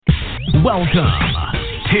Welcome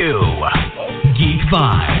to Geek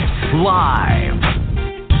Vibes Live.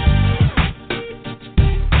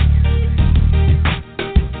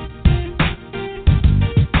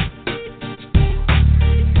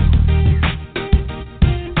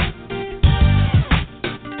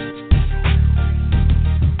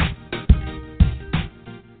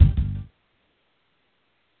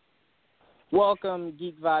 Welcome,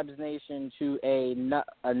 Geek Vibes Nation, to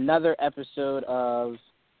another episode of...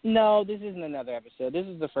 No, this isn't another episode. This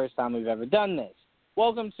is the first time we've ever done this.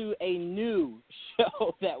 Welcome to a new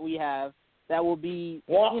show that we have that will be,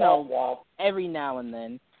 every now and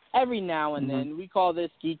then. Every now and then. We call this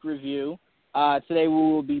Geek Review. Today we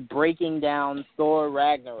will be breaking down Thor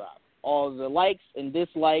Ragnarok. All the likes and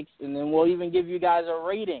dislikes, and then we'll even give you guys a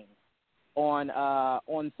rating on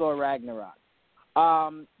Thor Ragnarok.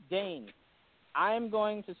 Dane, I am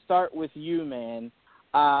going to start with you, man.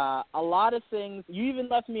 A lot of things, you even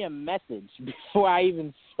left me a message before I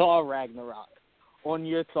even saw Ragnarok on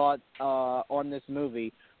your thoughts on this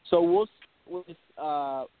movie. So what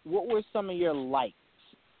were some of your likes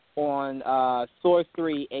on Thor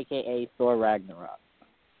 3, a.k.a. Thor Ragnarok?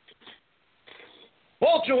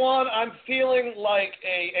 Well, Jawan, I'm feeling like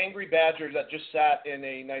a angry badger that just sat in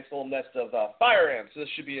a nice little nest of fire ants. This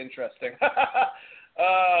should be interesting.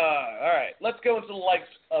 All right, let's go into the likes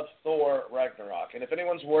of Thor Ragnarok. And if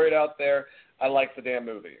anyone's worried out there, I like the damn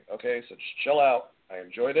movie, okay? So just chill out. I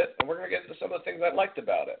enjoyed it, and we're going to get into some of the things I liked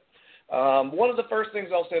about it. One of the first things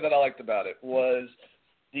I'll say that I liked about it was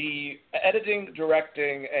the editing,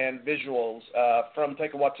 directing, and visuals from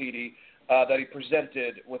Taika Waititi that he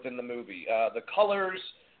presented within the movie. The colors,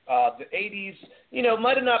 the 80s,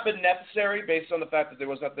 might have not been necessary based on the fact that there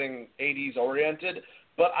was nothing 80s oriented,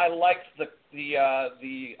 but I liked the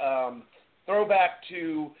throwback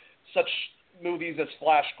to such movies as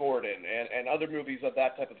Flash Gordon and other movies of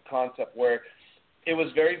that type of concept where it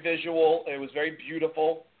was very visual, it was very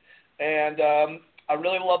beautiful, and I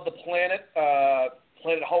really loved the Planet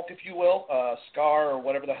Hulk, if you will, Scar or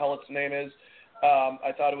whatever the hell its name is.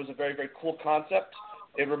 I thought it was a very, very cool concept.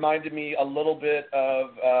 It reminded me a little bit of,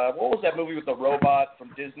 what was that movie with the robot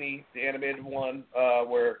from Disney, the animated one,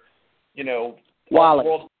 where, Wall-E. the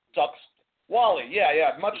world sucks. Wall-E,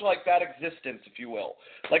 yeah, much like that existence, if you will,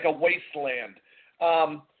 like a wasteland.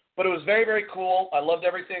 But it was very, very cool. I loved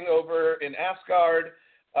everything over in Asgard.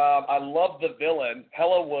 I loved the villain.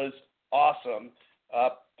 Hela was awesome,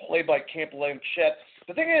 played by Cate Blanchett.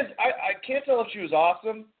 The thing is, I can't tell if she was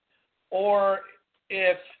awesome or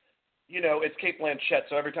if, it's Cate Blanchett,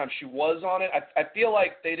 so every time she was on it, I feel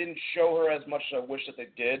like they didn't show her as much as I wish that they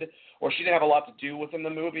did, or she didn't have a lot to do within the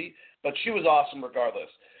movie, but she was awesome regardless.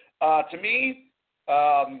 To me,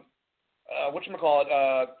 the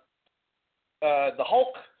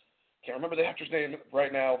Hulk, can't remember the actor's name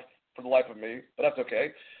right now for the life of me, but that's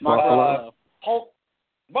okay. Mark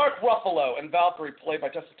Ruffalo and Valkyrie, played by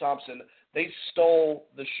Tessa Thompson, they stole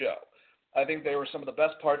the show. I think they were some of the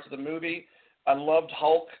best parts of the movie. I loved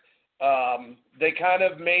Hulk. They kind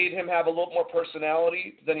of made him have a little more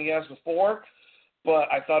personality than he has before,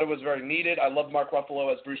 but I thought it was very needed. I loved Mark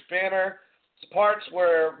Ruffalo as Bruce Banner. It's parts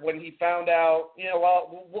where when he found out,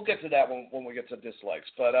 we'll get to that when we get to dislikes,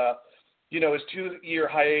 but, his 2-year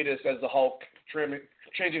hiatus as the Hulk,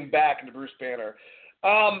 changing back into Bruce Banner.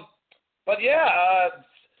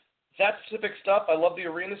 That specific stuff. I love the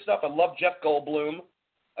arena stuff. I love Jeff Goldblum.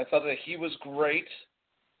 I thought that he was great.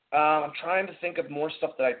 I'm trying to think of more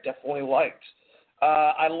stuff that I definitely liked.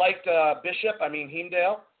 I liked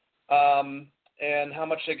Heimdall, and how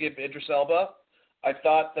much they give Idris Elba. I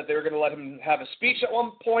thought that they were going to let him have a speech at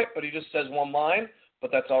one point, but he just says one line,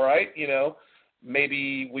 but that's all right,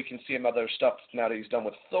 Maybe we can see him other stuff now that he's done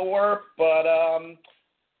with Thor, but I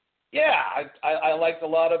liked a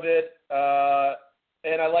lot of it,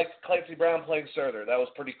 and I liked Clancy Brown playing Surtur. That was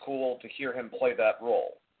pretty cool to hear him play that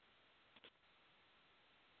role.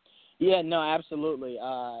 Yeah, no, absolutely.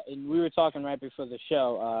 And we were talking right before the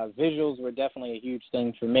show. Visuals were definitely a huge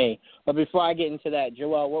thing for me. But before I get into that,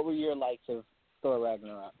 Joel, what were your likes of Thor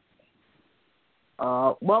Ragnarok?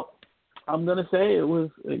 Well, I'm going to say it was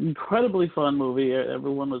an incredibly fun movie.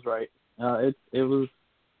 Everyone was right. It was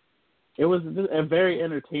a very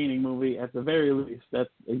entertaining movie at the very least. That's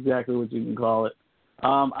exactly what you can call it.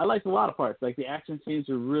 I liked a lot of parts. Like the action scenes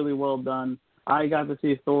were really well done. I got to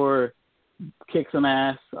see Thor kick some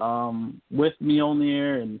ass with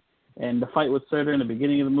Mjolnir and the fight with Surtur in the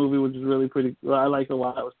beginning of the movie, which was really pretty. Well, I liked a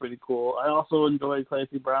lot. It was pretty cool. I also enjoyed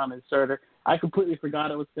Clancy Brown as Surtur. I completely forgot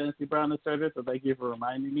it was Clancy Brown as Surtur, so thank you for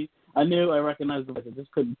reminding me. I recognized the voice. I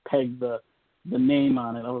just couldn't peg the name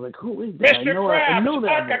on it. I was like, who is that? Mr. Krabs! I know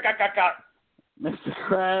that. Mr.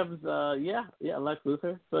 Krabs, Lex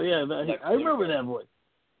Luthor. So yeah, I remember that voice.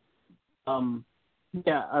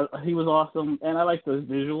 He was awesome, and I like the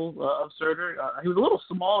visuals of Surtur. He was a little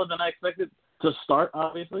smaller than I expected to start,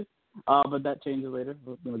 obviously, but that changes later.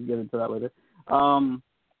 We'll get into that later.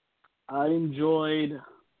 I enjoyed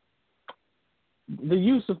the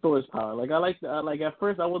use of Thor's power. Like at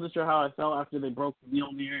first I wasn't sure how I felt after they broke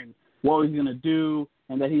Mjolnir and what he's gonna do,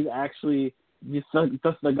 and that he's actually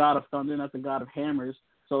just the god of thunder, not the god of hammers.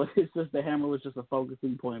 So it's just the hammer was just a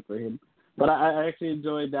focusing point for him. But I actually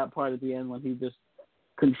enjoyed that part at the end when he just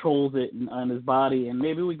controls it on his body, and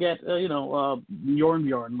maybe we get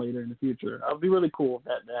Bjorn later in the future. It'd be really cool if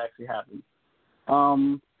that actually happens.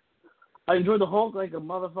 I enjoyed the Hulk like a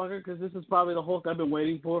motherfucker because this is probably the Hulk I've been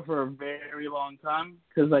waiting for a very long time.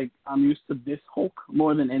 Because like I'm used to this Hulk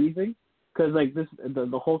more than anything. Because like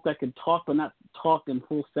the Hulk that can talk but not talk in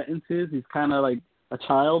full sentences. He's kind of like a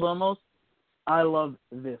child almost. I love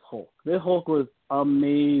this Hulk. This Hulk was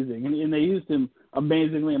amazing, and they used him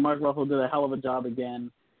amazingly. And Mark Ruffalo did a hell of a job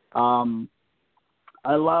again. I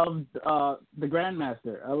loved the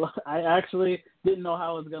Grandmaster. I actually didn't know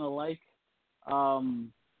how I was gonna like.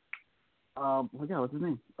 What's his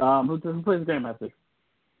name? Who plays the Grandmaster?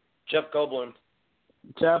 Jeff Goldblum.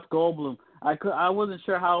 Jeff Goldblum. I wasn't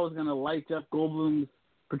sure how I was gonna like Jeff Goldblum's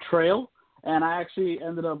portrayal, and I actually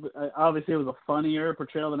ended up. Obviously, it was a funnier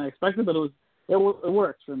portrayal than I expected, but it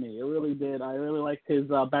works for me. It really did. I really liked his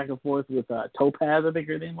back and forth with Topaz, I think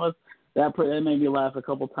her name was. That made me laugh a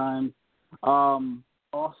couple times.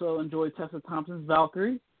 Also enjoyed Tessa Thompson's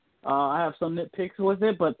Valkyrie. I have some nitpicks with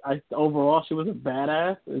it, but overall she was a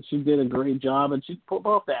badass, and she did a great job, and she pulled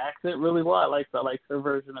off the accent really well. I liked her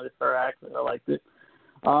version of her accent. I liked it.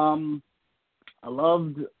 I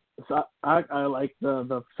like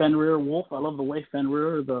the Fenrir wolf. I love the way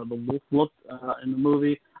Fenrir, the wolf, looked in the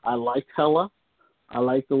movie. I liked Hela. I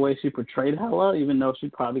liked the way she portrayed Hela, even though she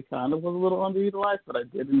probably kind of was a little underutilized, but I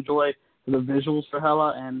did enjoy the visuals for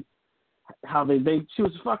Hela and how she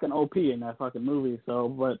was fucking OP in that fucking movie. So,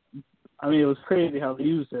 but I mean, it was crazy how they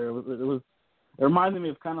used her. It reminded me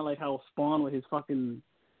of kind of like how Spawn with his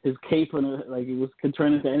cape and like it could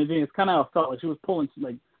turn into anything. It's kind of how it felt like she was pulling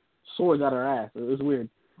like swords out her ass. It was weird,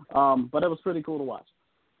 but it was pretty cool to watch.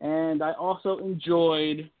 And I also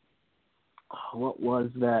enjoyed what was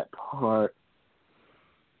that part?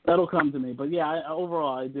 That'll come to me. But yeah,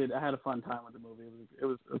 overall I had a fun time with the movie. It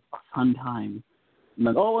was a fun time.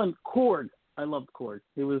 And Korg. I loved Korg.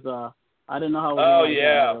 He was I didn't know how. Oh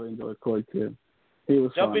yeah. I really enjoyed Korg too. He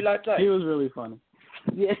was Don't fun. be like that. He was really funny.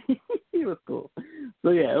 Yeah, he was cool. So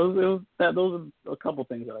yeah, it was that. Those are a couple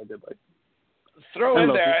things that I did like. Throw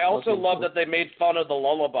in there. I also love that they made fun of the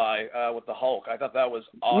lullaby with the Hulk. I thought that was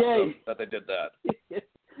awesome that they did that.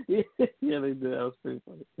 Yeah, they did. That was pretty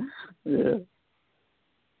funny. Yeah.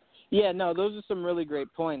 Yeah, no, those are some really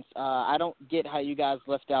great points. I don't get how you guys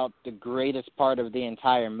left out the greatest part of the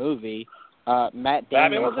entire movie, Matt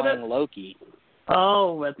Damon playing Loki.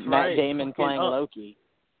 Oh, that's right. Matt Damon playing Loki.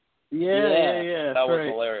 Yeah. That was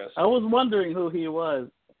hilarious. I was wondering who he was,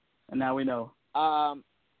 and now we know.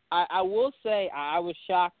 I will say I was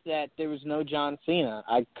shocked that there was no John Cena.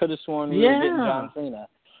 I could have sworn we were getting John Cena.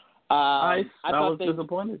 I was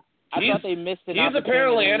disappointed. I thought they missed it. He's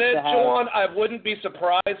apparently in it, John. I wouldn't be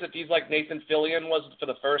surprised if he's like Nathan Fillion was for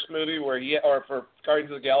the first movie, or for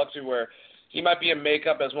Guardians of the Galaxy, where he might be in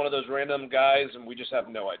makeup as one of those random guys, and we just have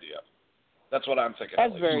no idea. That's what I'm thinking.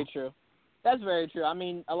 That's very true. That's very true. I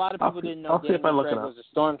mean, a lot of people didn't know Daniel Craig was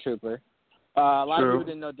a stormtrooper. A lot of people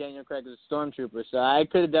didn't know Daniel Craig was a stormtrooper, so I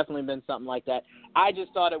could have definitely been something like that. I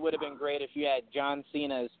just thought it would have been great if you had John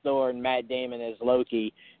Cena as Thor and Matt Damon as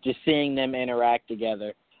Loki, just seeing them interact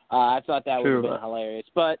together. I thought that would have been hilarious.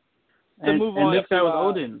 But to move on, and this guy was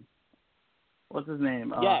Odin. What's his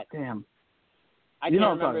name? Yeah. Damn. I can't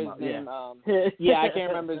remember his name. Yeah, I can't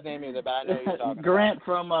remember his name either, but I know who you're talking Grant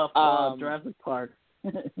about. From Jurassic Park.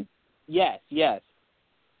 Yes.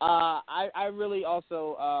 I really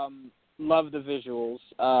also love the visuals.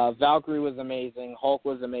 Valkyrie was amazing. Hulk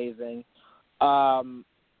was amazing.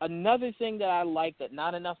 Another thing that I like that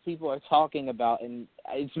not enough people are talking about, and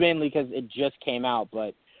it's mainly because it just came out,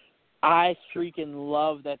 but I freaking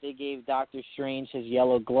love that they gave Doctor Strange his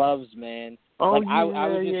yellow gloves, man. I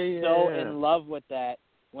was just so in love with that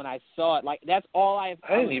when I saw it. Like, that's all I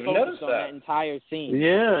didn't even notice that entire scene.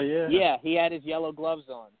 Yeah. Yeah, he had his yellow gloves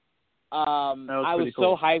on. I was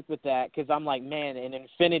cool. so hyped with that because I'm like, man, in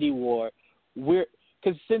Infinity War,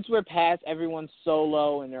 because since we're past everyone's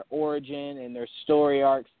solo and their origin and their story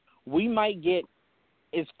arcs, we might get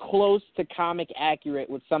as close to comic accurate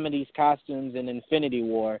with some of these costumes in Infinity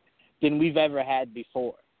War than we've ever had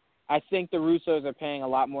before. I think the Russos are paying a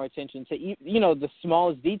lot more attention to, the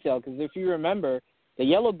smallest detail. Because if you remember, the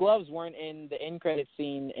yellow gloves weren't in the end credit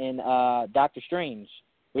scene in Doctor Strange,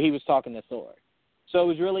 where he was talking to Thor. So it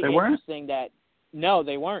was really interesting that, no,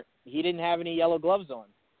 they weren't. He didn't have any yellow gloves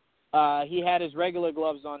on. He had his regular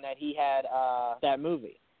gloves on that he had that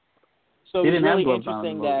movie. So it was really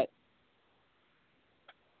interesting that.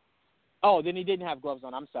 Oh, then he didn't have gloves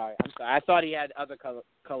on. I'm sorry. I thought he had other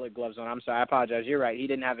colored gloves on. I'm sorry. I apologize. You're right. He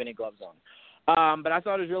didn't have any gloves on. But I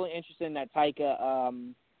thought it was really interesting that Taika,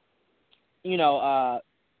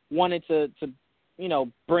 wanted to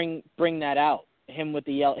bring that out. Him with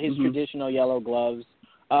his traditional yellow gloves.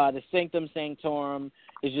 The Sanctum Sanctorum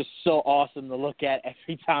is just so awesome to look at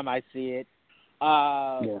every time I see it.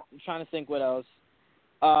 I'm trying to think what else.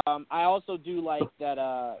 I also do like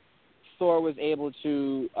that Thor was able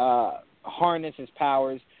to harness his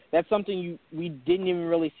powers. That's something we didn't even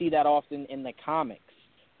really see that often in the comics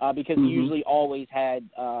because he usually always had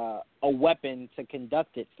a weapon to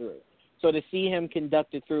conduct it through. So to see him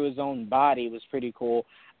conduct it through his own body was pretty cool.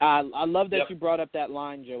 I love that you brought up that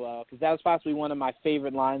line, Joel, because that was possibly one of my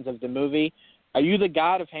favorite lines of the movie. Are you the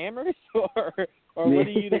god of hammers, or what are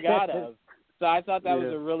you the god of? So I thought that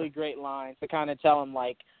was a really great line to kind of tell him,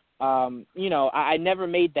 like, I never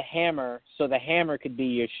made the hammer so the hammer could be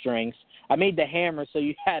your strengths. I made the hammer so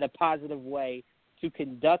you had a positive way to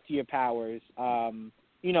conduct your powers.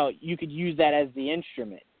 You could use that as the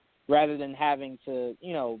instrument rather than having to,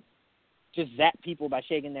 just zap people by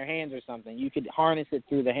shaking their hands or something. You could harness it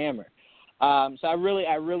through the hammer. So I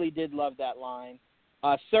really did love that line.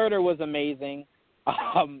 Surtur was amazing.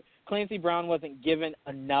 Clancy Brown wasn't given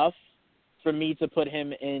enough for me to put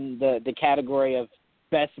him in the category of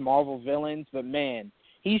best Marvel villains, but man,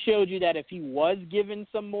 he showed you that if he was given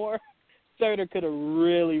some more, Surtur could have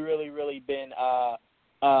really, really, really been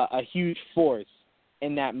a huge force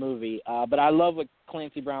in that movie. But I love what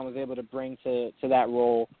Clancy Brown was able to bring to that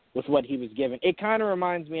role with what he was given. It kind of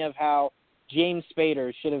reminds me of how James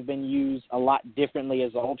Spader should have been used a lot differently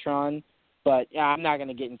as Ultron, but I'm not going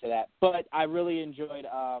to get into that. But I really enjoyed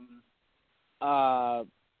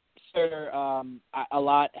Surtur a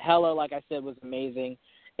lot. Hela, like I said, was amazing.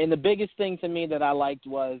 And the biggest thing to me that I liked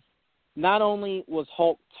was not only was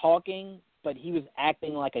Hulk talking, but he was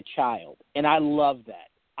acting like a child. And I loved that.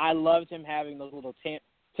 I loved him having those little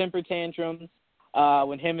temper tantrums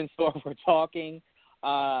when him and Thor were talking,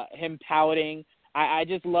 him pouting. I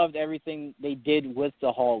just loved everything they did with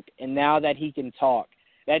the Hulk. And now that he can talk,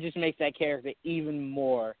 that just makes that character even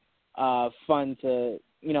more fun to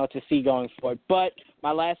see going forward. But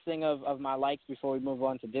my last thing of my likes before we move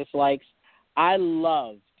on to dislikes, I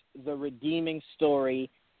loved the redeeming story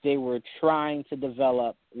they were trying to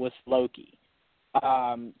develop with Loki,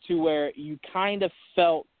 to where you kind of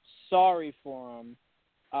felt sorry for him,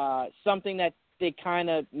 something that they kind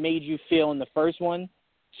of made you feel in the first one,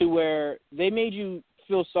 to where they made you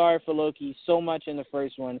feel sorry for Loki so much in the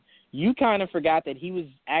first one, you kind of forgot that he was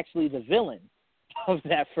actually the villain of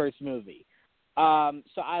that first movie.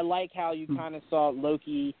 So I like how you kind of saw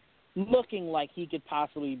Loki looking like he could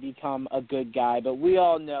possibly become a good guy, but we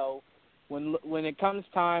all know when it comes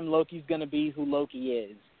time, Loki's going to be who Loki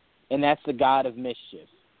is, and that's the god of mischief.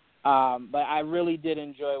 But I really did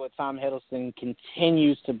enjoy what Tom Hiddleston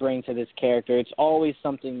continues to bring to this character. It's always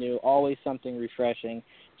something new, always something refreshing.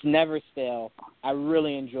 It's never stale. I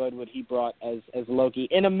really enjoyed what he brought as Loki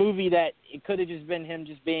in a movie that it could have just been him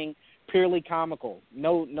just being purely comical.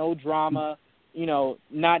 No drama,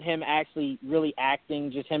 not him actually really acting,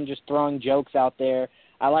 just him just throwing jokes out there.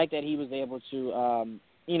 I like that he was able to,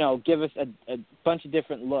 give us a bunch of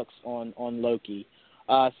different looks on Loki.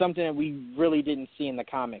 Something that we really didn't see in the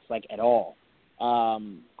comics, like, at all.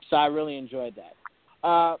 So I really enjoyed that.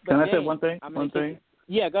 Can I say one thing?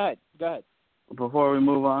 Yeah, go ahead. Before we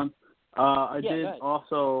move on, I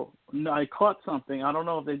caught something. I don't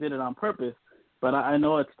know if they did it on purpose, but I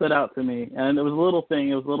know it stood out to me. And it was a little thing.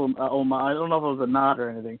 It was a little, I don't know if it was a nod or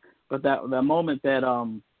anything, but that moment that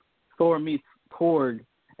Thor meets Korg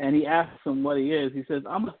and he asks him what he is, he says,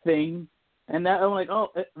 "I'm a thing." And that, I'm like, oh,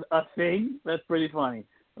 a thing? That's pretty funny.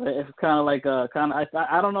 It's kind of like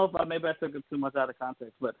I don't know if maybe I took it too much out of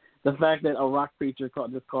context, but the fact that a rock preacher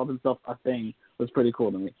just called himself a thing was pretty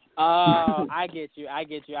cool to me. Oh, I get you. Yeah,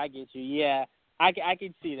 I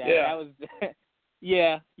can see that. Yeah. That was,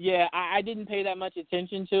 yeah. I didn't pay that much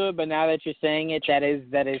attention to it, but now that you're saying it, that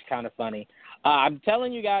is kind of funny. I'm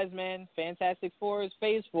telling you guys, man, Fantastic Four is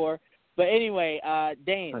Phase 4. But anyway,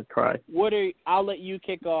 Dane, I cry. I'll let you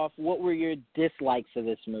kick off. What were your dislikes of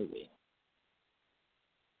this movie?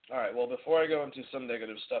 All right, well, before I go into some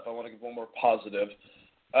negative stuff, I want to give one more positive.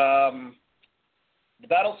 The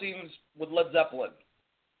battle scenes with Led Zeppelin,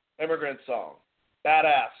 Immigrant Song,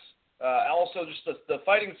 badass. Also, just the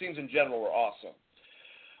fighting scenes in general were awesome.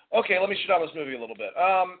 Okay, let me shoot on this movie a little bit.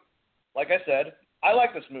 Like I said, I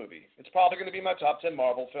like this movie. It's probably going to be my top 10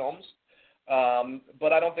 Marvel films,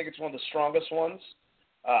 but I don't think it's one of the strongest ones.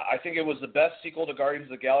 I think it was the best sequel to Guardians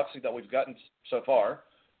of the Galaxy that we've gotten so far.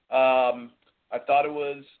 I thought it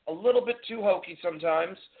was a little bit too hokey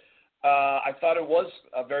sometimes. I thought it was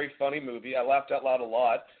a very funny movie. I laughed out loud a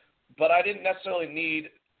lot, but I didn't necessarily need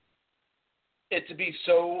it to be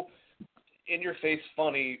so in-your-face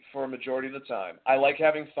funny for a majority of the time. I like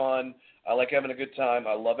having fun. I like having a good time.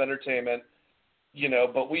 I love entertainment,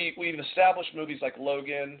 but we've established movies like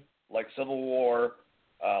Logan, like Civil War,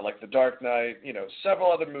 like The Dark Knight,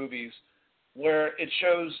 several other movies where it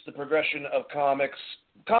shows the progression of comic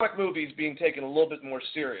movies being taken a little bit more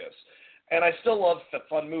serious. And I still love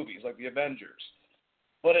fun movies like The Avengers.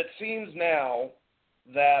 But it seems now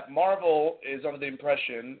that Marvel is under the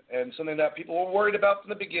impression, and something that people were worried about from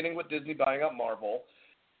the beginning with Disney buying up Marvel,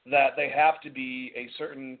 that they have to be a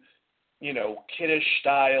certain, kiddish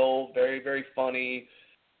style, very, very funny,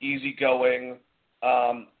 easygoing.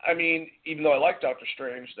 Even though I like Doctor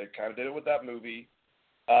Strange, they kind of did it with that movie.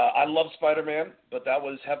 I love Spider-Man, but that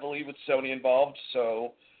was heavily with Sony involved,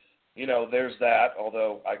 so, there's that,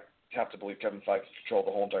 although I have to believe Kevin Feige controlled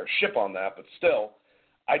the whole entire ship on that, but still,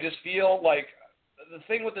 I just feel like the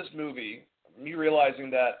thing with this movie, me realizing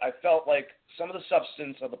that I felt like some of the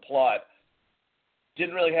substance of the plot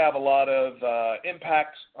didn't really have a lot of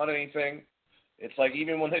impact on anything. It's like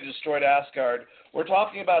even when they destroyed Asgard, we're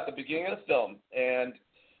talking about the beginning of the film, and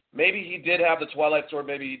maybe he did have the Twilight Sword,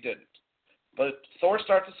 maybe he didn't. But Thor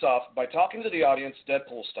starts us off by talking to the audience,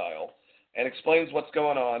 Deadpool style, and explains what's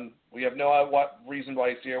going on. We have no reason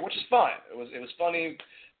why he's here, which is fine. It was funny,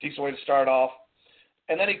 decent way to start off.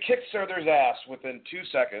 And then he kicks Surtur's ass within 2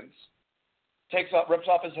 seconds, rips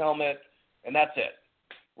off his helmet, and that's it.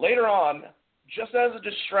 Later on, just as a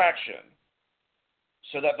distraction,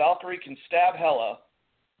 so that Valkyrie can stab Hela,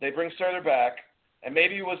 they bring Surtur back, and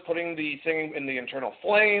maybe he was putting the thing in the internal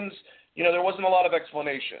flames. There wasn't a lot of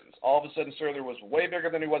explanations. All of a sudden, Surtur was way bigger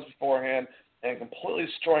than he was beforehand and completely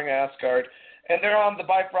destroying Asgard. And they're on the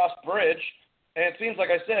Bifrost Bridge, and it seems, like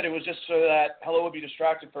I said, it was just so that Hela would be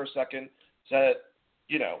distracted for a second so that,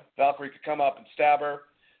 Valkyrie could come up and stab her.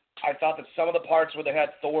 I thought that some of the parts where they had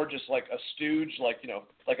Thor just like a stooge, like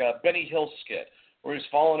a Benny Hill skit, where he was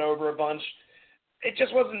falling over a bunch, it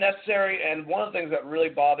just wasn't necessary. And one of the things that really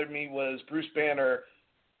bothered me was Bruce Banner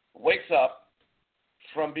wakes up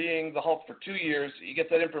from being the Hulk for 2 years. He gets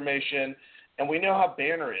that information, and we know how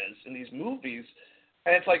Banner is in these movies,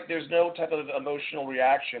 and it's like there's no type of emotional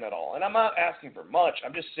reaction at all. And I'm not asking for much.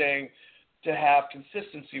 I'm just saying to have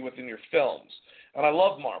consistency within your films. And I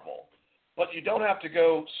love Marvel, but you don't have to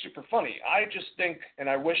go super funny. I just think, and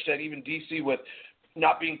I wish that even DC, with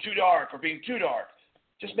not being too dark or being too dark,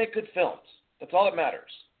 just make good films. That's all that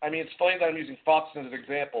matters. It's funny that I'm using Fox as an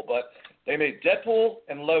example, but they made Deadpool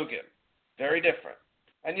and Logan. Very different.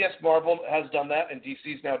 And yes, Marvel has done that, and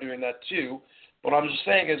DC is now doing that too. What I'm just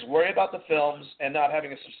saying is worry about the films and not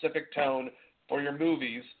having a specific tone for your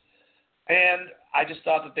movies. And I just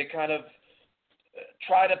thought that they kind of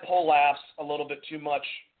try to pull laughs a little bit too much.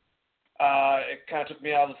 It kind of took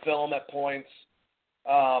me out of the film at points.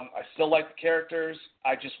 I still like the characters.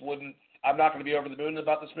 I'm not going to be over the moon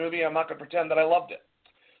about this movie. I'm not going to pretend that I loved it.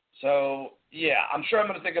 So, yeah, I'm sure I'm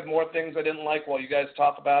going to think of more things I didn't like while you guys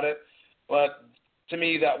talk about it. But to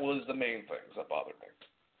me, that was the main things that bothered me.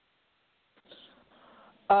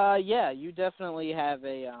 Yeah, you definitely have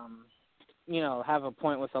a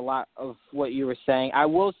point with a lot of what you were saying. I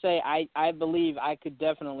will say I believe I could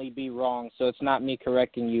definitely be wrong, so it's not me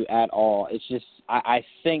correcting you at all. It's just I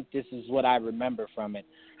think this is what I remember from it.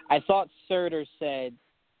 I thought Surtur said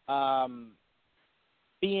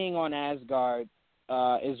being on Asgard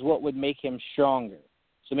is what would make him stronger.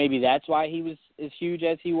 So maybe that's why he was as huge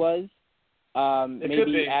as he was.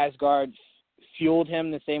 Maybe Asgard fueled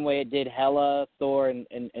him the same way it did Hela, Thor, and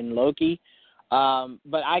Loki.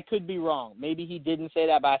 But I could be wrong. Maybe he didn't say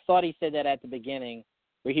that, but I thought he said that at the beginning,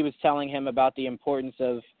 where he was telling him about the importance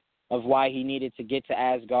of why he needed to get to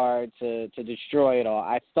Asgard to destroy it all.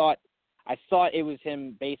 I thought it was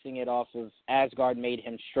him basing it off of Asgard made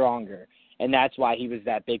him stronger, and that's why he was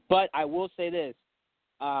that big. But I will say this,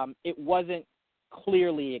 it wasn't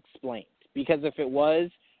clearly explained, because if it was,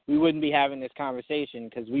 we wouldn't be having this conversation,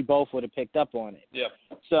 because we both would have picked up on it. Yeah.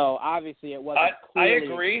 So obviously it wasn't clearly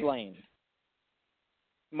I agree. explained.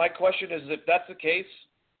 My question is, if that's the case,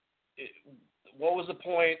 what was the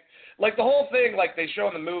point? Like the whole thing, like they show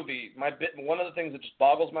in the movie, one of the things that just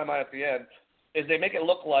boggles my mind at the end is they make it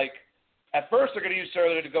look like at first they're going to use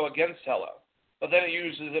Surtur to go against Hela, but then it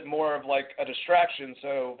uses it more of like a distraction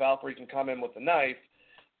so Valkyrie can come in with the knife.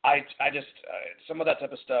 I just some of that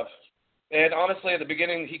type of stuff. And honestly, at the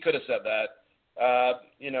beginning, he could have said that.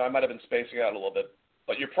 I might have been spacing out a little bit,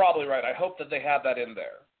 but you're probably right. I hope that they have that in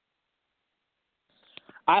there.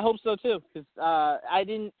 I hope so too, because I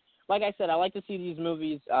didn't. Like I said, I like to see these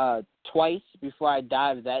movies twice before I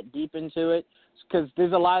dive that deep into it, because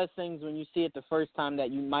there's a lot of things when you see it the first time that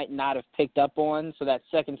you might not have picked up on, so that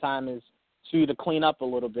second time is for you to clean up a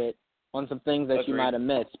little bit on some things that you might have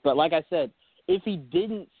missed. But like I said, if he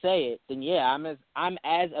didn't say it, then yeah, I'm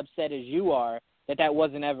as upset as you are that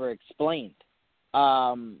wasn't ever explained.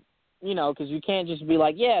 Because you can't just be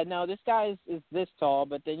like, yeah, no, this guy is this tall,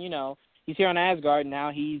 but then, he's here on Asgard, and now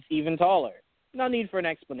he's even taller. No need for an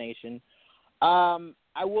explanation.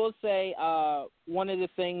 I will say one of the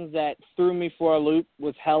things that threw me for a loop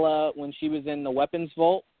was Hela when she was in the weapons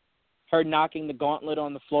vault, her knocking the gauntlet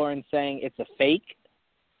on the floor and saying it's a fake.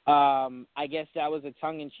 I guess that was a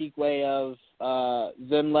tongue-in-cheek way of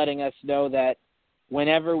them letting us know that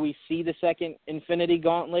whenever we see the second Infinity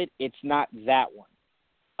Gauntlet, it's not that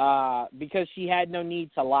one. Because she had no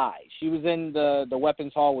need to lie. She was in the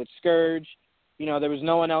weapons hall with Scourge. There was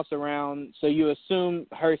no one else around, so you assume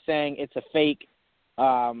her saying it's a fake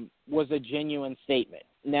was a genuine statement.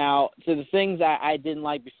 Now, to the things I didn't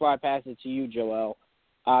like before I pass it to you, Joel,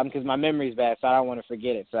 because my memory's bad, so I don't want to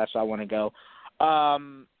forget it, so that's why I want to go.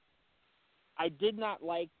 I did not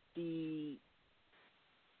like the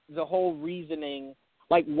whole reasoning.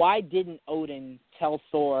 Like, why didn't Odin tell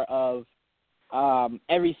Thor of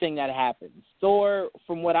everything that happens? Thor,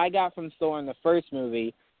 from what I got from Thor in the first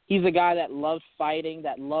movie, he's a guy that loved fighting,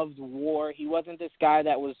 that loved war. He wasn't this guy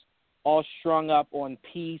that was all strung up on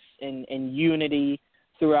peace and unity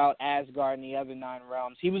throughout Asgard and the other 9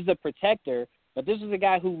 realms. He was the protector, but this was a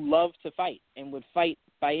guy who loved to fight and would fight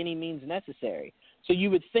by any means necessary. So you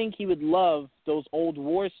would think he would love those old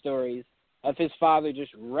war stories of his father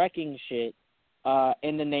just wrecking shit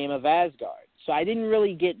in the name of Asgard. So I didn't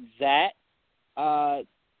really get that 100%.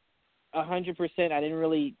 I didn't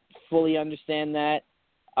really fully understand that.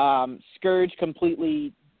 Scourge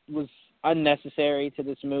completely was unnecessary to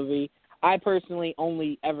this movie. I personally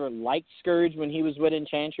only ever liked Scourge when he was with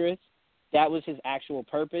Enchantress. That was his actual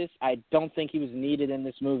purpose. I don't think he was needed in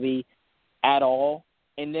this movie at all.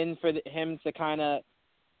 And then for him to kind of,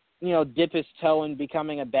 dip his toe in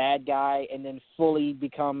becoming a bad guy and then fully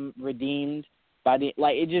become redeemed by the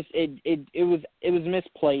it was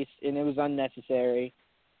misplaced and it was unnecessary.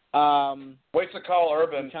 Waste of Carl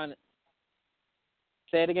Urban.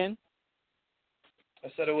 Say it again?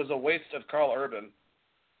 I said it was a waste of Carl Urban.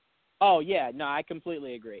 Oh, yeah. No, I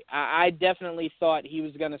completely agree. I definitely thought he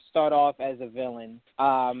was going to start off as a villain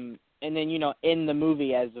and then, in the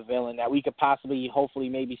movie as a villain that we could possibly, hopefully,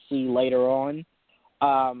 maybe see later on.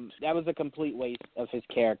 That was a complete waste of his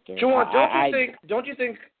character. Juwan, don't you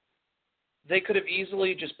think they could have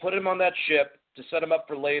easily just put him on that ship to set him up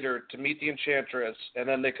for later to meet the Enchantress, and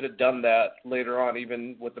then they could have done that later on,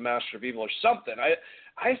 even with the Master of Evil or something?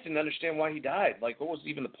 I just didn't understand why he died. Like, what was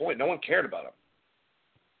even the point? No one cared about him.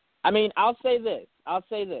 I mean, I'll say this.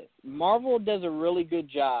 Marvel does a really good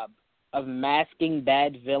job of masking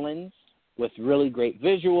bad villains with really great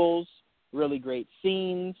visuals, really great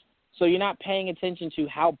scenes, so you're not paying attention to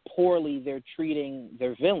how poorly they're treating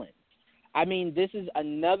their villains. I mean, this is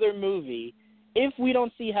another movie, if we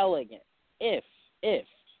don't see Hela again, if,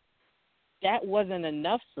 that wasn't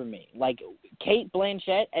enough for me. Like, Cate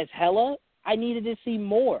Blanchett as Hela, I needed to see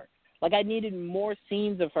more. Like, I needed more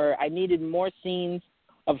scenes of her. I needed more scenes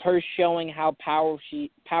of her showing how powerful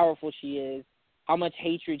she is, how much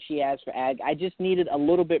hatred she has for Ag. I just needed a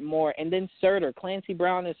little bit more. And then Surtur, Clancy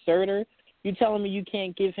Brown as Surtur, you telling me you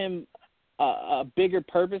can't give him a bigger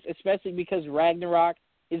purpose, especially because Ragnarok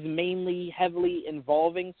is mainly heavily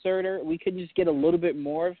involving Surtur? We could just get a little bit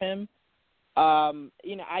more of him.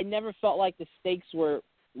 I never felt like the stakes were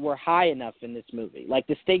high enough in this movie. Like,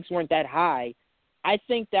 the stakes weren't that high. I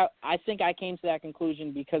think I came to that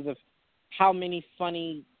conclusion because of how many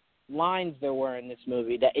funny lines there were in this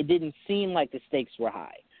movie, that it didn't seem like the stakes were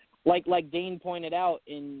high. Like Dane pointed out,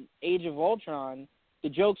 in Age of Ultron, the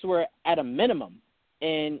jokes were at a minimum.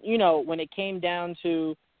 And, when it came down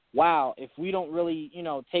to, wow, if we don't really,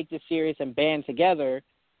 take this serious and band together,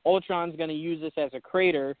 Ultron's going to use this as a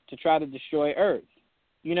crater to try to destroy Earth.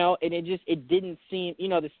 And it didn't seem,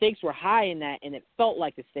 the stakes were high in that, and it felt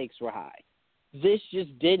like the stakes were high. This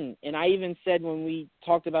just didn't. And I even said when we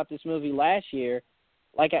talked about this movie last year,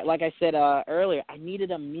 like I said earlier, I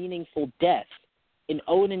needed a meaningful death. And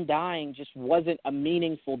Odin dying just wasn't a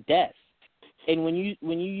meaningful death. And when you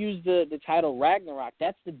use the title Ragnarok,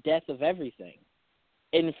 that's the death of everything.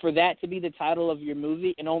 And for that to be the title of your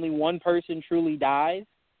movie and only one person truly dies,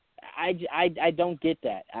 I don't get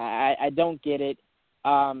that. I don't get it.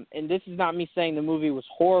 And this is not me saying the movie was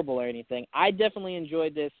horrible or anything. I definitely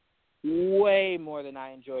enjoyed this way more than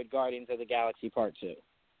I enjoyed Guardians of the Galaxy Part 2.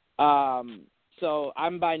 So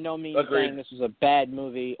I'm by no means saying this was a bad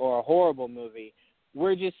movie or a horrible movie.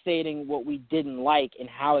 We're just stating what we didn't like and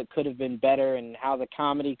how it could have been better and how the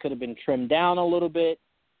comedy could have been trimmed down a little bit.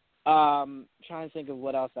 Trying to think of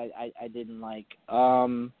what else I didn't like.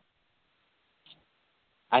 I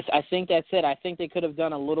think that's it. I think they could have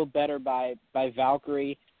done a little better by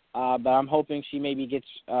Valkyrie, but I'm hoping she maybe gets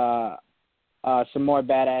some more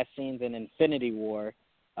badass scenes in Infinity War,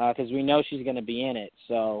 because we know she's going to be in it.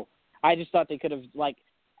 So I just thought they could have, like,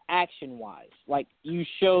 action-wise, like, you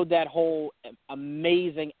showed that whole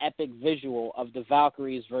amazing epic visual of the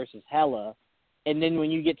Valkyries versus Hela, and then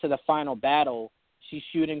when you get to the final battle, she's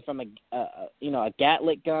shooting from a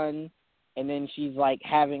Gatling gun, and then she's, like,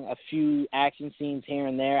 having a few action scenes here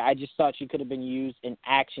and there. I just thought she could have been used in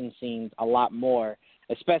action scenes a lot more,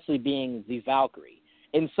 especially being the Valkyrie,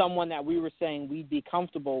 and someone that we were saying we'd be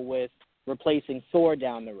comfortable with replacing Thor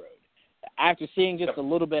down the road. After seeing just a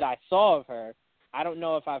little bit I saw of her, I don't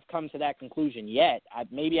know if I've come to that conclusion yet.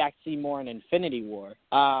 Maybe I see more in Infinity War.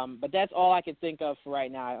 But that's all I can think of for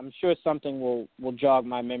right now. I'm sure something will jog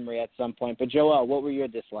my memory at some point. But, Joel, what were your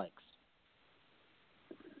dislikes?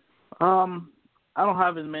 I don't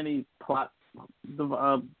have as many plot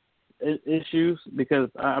issues because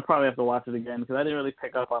I probably have to watch it again because I didn't really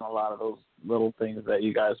pick up on a lot of those little things that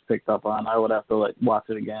you guys picked up on. I would have to, like, watch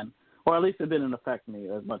it again. Or at least it didn't affect me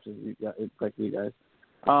as much as it affected you guys.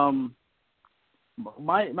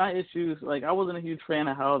 My issues, like, I wasn't a huge fan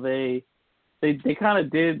of how they kind of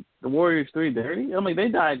did the Warriors 3 dirty. I mean, they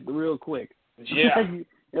died real quick. Yeah.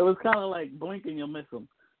 It was kind of like blink and you'll miss them.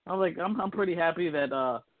 I'm like, I'm pretty happy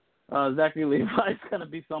that Zachary Levi's gonna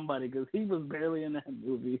be somebody because he was barely in that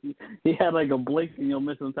movie. He had like a blink and you'll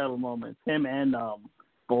miss him type of moment. Him and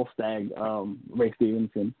Bullstag, Ray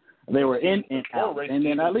Stevenson, they were in and out. And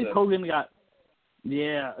then at least Hogan got.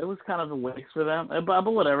 Yeah, it was kind of a waste for them, but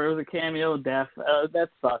whatever. It was a cameo death. That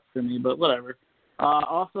sucks for me, but whatever.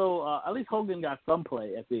 Also, at least Hogan got some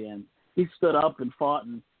play at the end. He stood up and fought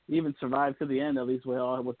and even survived to the end, at least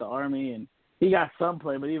with the army, and he got some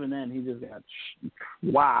play, but even then, he just got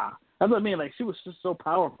wow. That's what I mean. Like, she was just so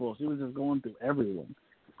powerful. She was just going through everyone.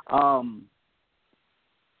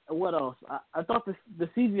 What else? I thought the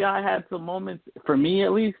CGI had some moments, for me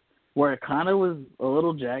at least, where it kind of was a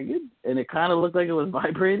little jagged, and it kind of looked like it was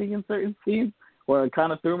vibrating in certain scenes, where it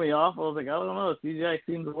kind of threw me off. I was like, I don't know, CGI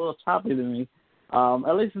seems a little choppy to me,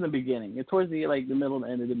 at least in the beginning. And towards the middle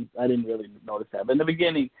and end, I didn't really notice that. But in the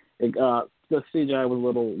beginning, the CGI was a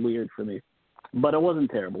little weird for me, but it wasn't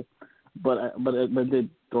terrible. But it did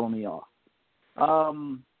throw me off.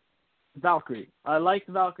 Valkyrie. I liked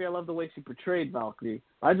Valkyrie. I love the way she portrayed Valkyrie.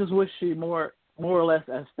 I just wish she more or less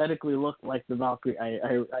aesthetically looked like the Valkyrie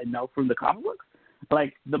I know from the comic books.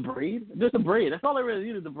 Like the braid. Just the braid. That's all I really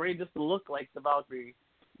needed, the braid, just to look like the Valkyrie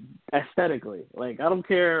aesthetically. Like, I don't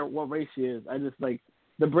care what race she is. I just, like,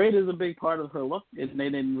 the braid is a big part of her look, and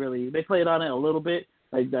they played on it a little bit.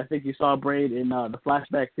 Like, I think you saw braid in the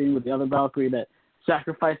flashback scene with the other Valkyrie that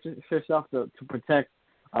sacrificed herself to protect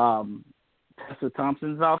Tessa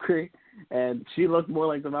Thompson's Valkyrie, and she looked more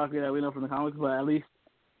like the Valkyrie that we know from the comics, but at least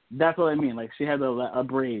that's what I mean. Like, she had a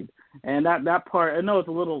braid. And that part, I know it's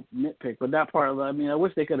a little nitpick, but that part, I mean, I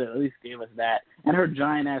wish they could have at least gave us that. And her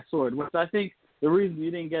giant-ass sword, which I think the reason you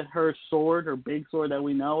didn't get her sword, her big sword that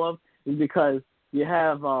we know of, is because you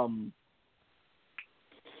have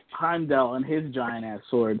Heimdall and his giant-ass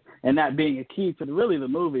sword, and that being a key to the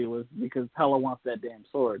movie was because Hela wants that damn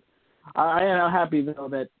sword. I am happy, though,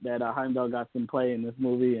 that Heimdall got some play in this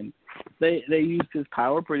movie, and they used his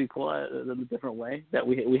power pretty cool in a different way that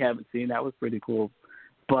we haven't seen. That was pretty cool.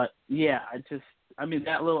 But, yeah,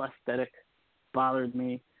 that little aesthetic bothered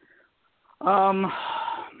me.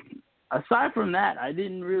 Aside from that, I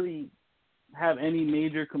didn't really have any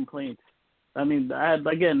major complaints. I mean, I had,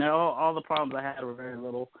 again, all the problems I had were very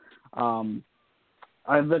little.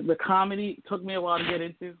 The comedy took me a while to get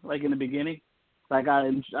into, like in the beginning. Like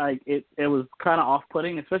it was kind of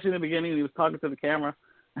off-putting, especially in the beginning. He was talking to the camera.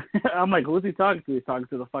 I'm like, who's he talking to? He's talking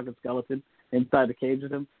to the fucking skeleton inside the cage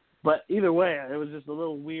with him. But either way, it was just a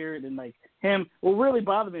little weird. And like him, what really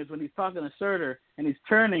bothered me is when he's talking to Surtur and he's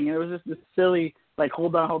turning, and it was just this silly, like,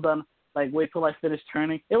 hold on, like, wait till I finish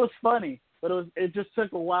turning. It was funny, but it just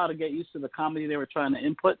took a while to get used to the comedy they were trying to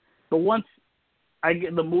input. But once I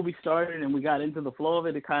get the movie started and we got into the flow of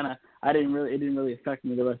it. It didn't really affect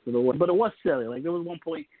me the rest of the way. But it was silly. Like there was one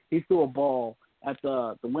point he threw a ball at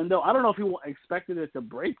the window. I don't know if he expected it to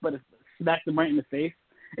break, but it smacked him right in the face.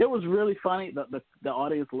 It was really funny. The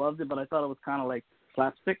audience loved it, but I thought it was kind of like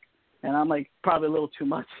slapstick, and I'm like probably a little too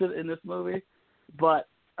much in this movie. But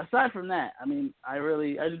aside from that, I mean, I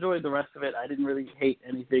enjoyed the rest of it. I didn't really hate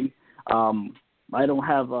anything. I don't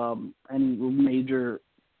have any major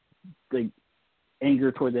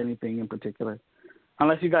anger towards anything in particular,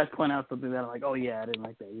 unless you guys point out something that I'm like, oh yeah, I didn't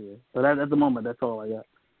like that either. But at the moment, that's all I got.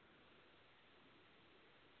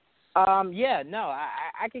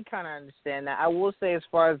 I can kind of understand that. I will say, as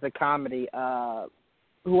far as the comedy,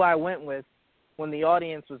 who I went with, when the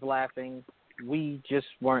audience was laughing, we just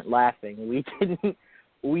weren't laughing.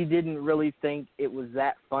 We didn't really think it was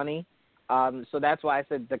that funny. So that's why I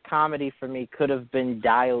said the comedy for me could have been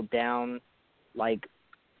dialed down, like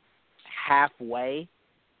halfway,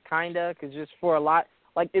 kinda, because just for a lot,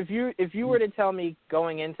 like if you were to tell me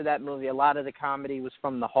going into that movie a lot of the comedy was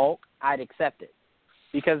from the Hulk, I'd accept it.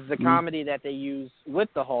 Because the comedy that they used with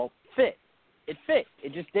the Hulk fit. It fit.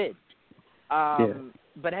 It just did.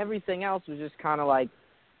 But everything else was just kind of like,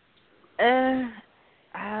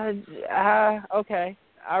 okay,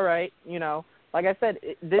 all right. You know, like I said,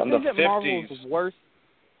 this isn't Marvel's worst.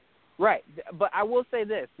 Right. But I will say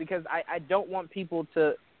this, because I don't want people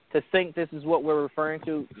to think this is what we're referring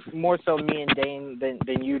to, more so me and Dane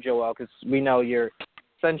than you, Joel, because we know you're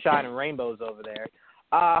sunshine and rainbows over there.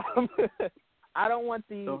 I don't want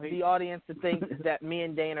the audience to think that me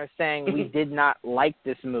and Dane are saying we did not like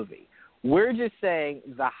this movie. We're just saying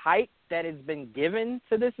the hype that has been given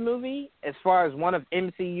to this movie, as far as one of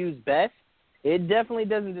MCU's best, it definitely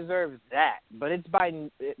doesn't deserve that. But it's by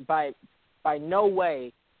no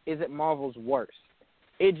way is it Marvel's worst.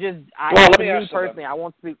 It just, I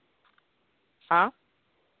won't speak. Huh?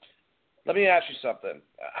 Let me ask you something.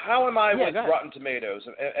 How am I with Rotten Tomatoes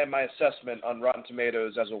and my assessment on Rotten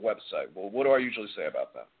Tomatoes as a website? Well, what do I usually say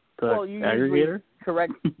about that? Well, you aggregator?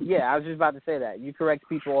 Correct. Yeah, I was just about to say that. You correct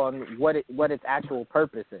people on what its actual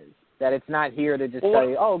purpose is. That it's not here to just tell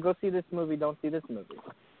you, oh, go see this movie, don't see this movie.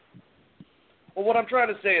 Well, what I'm trying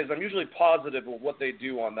to say is I'm usually positive with what they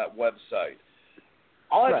do on that website.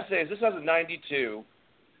 All I have to say is this has a 92.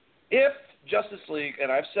 If Justice League,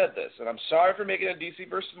 and I've said this, and I'm sorry for making a DC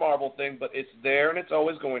versus Marvel thing, but it's there and it's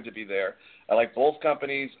always going to be there. I like both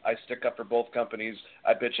companies. I stick up for both companies.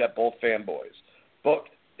 I bitch at both fanboys. But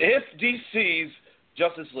if DC's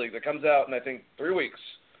Justice League that comes out in, I think, 3 weeks,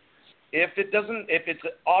 if it's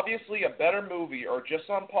obviously a better movie or just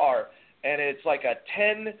on par, and it's like a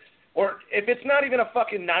 10, or if it's not even a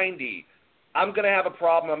fucking 90, I'm going to have a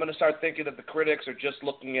problem. I'm going to start thinking that the critics are just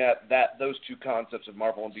looking at those two concepts of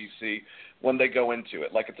Marvel and DC when they go into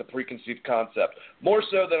it, like it's a preconceived concept, more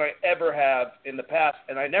so than I ever have in the past,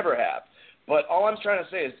 and I never have. But all I'm trying to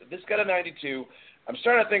say is this got a 92. I'm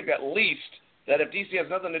starting to think at least that if DC has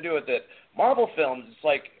nothing to do with it, Marvel films, it's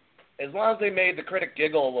like as long as they made the critic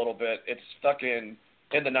giggle a little bit, it's fucking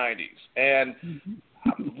in the 90s. And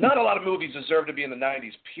not a lot of movies deserve to be in the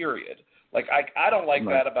 90s, period. Like, I don't like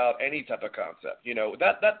that about any type of concept. You know,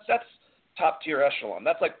 that's top-tier echelon.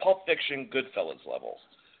 That's like Pulp Fiction, Goodfellas levels.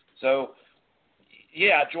 So,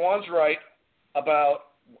 yeah, Juwan's right about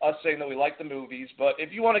us saying that we like the movies, but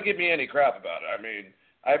if you want to give me any crap about it, I mean,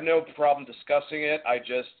 I have no problem discussing it.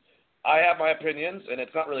 I have my opinions, and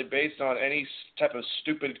it's not really based on any type of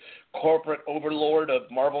stupid corporate overlord of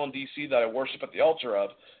Marvel and DC that I worship at the altar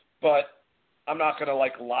of, but I'm not going to,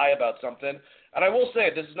 like, lie about something. And I will say,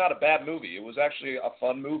 this is not a bad movie. It was actually a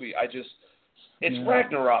fun movie. It's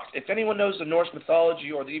Ragnarok. If anyone knows the Norse mythology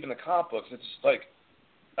or even the comic books, it's like,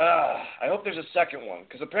 I hope there's a second one.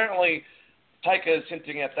 Because apparently Taika is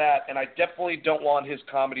hinting at that, and I definitely don't want his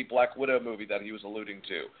comedy Black Widow movie that he was alluding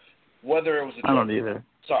to. Whether it was a joke. I don't either.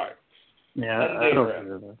 Sorry. Yeah, I don't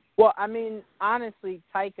either. Well, I mean, honestly,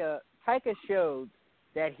 Taika showed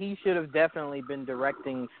that he should have definitely been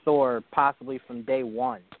directing Thor possibly from day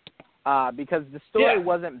one. Because the story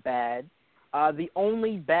wasn't bad. The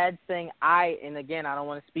only bad thing and again, I don't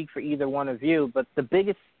want to speak for either one of you, but the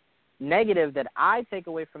biggest negative that I take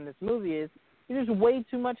away from this movie is there's way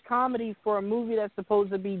too much comedy for a movie that's supposed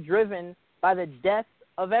to be driven by the death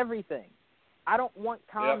of everything. I don't want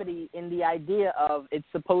comedy in the idea of it's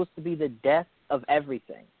supposed to be the death of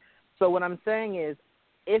everything. So what I'm saying is,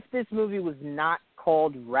 if this movie was not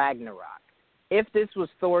called Ragnarok, if this was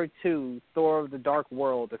Thor 2, Thor of the Dark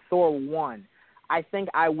World, or Thor 1, I think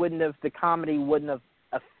the comedy wouldn't have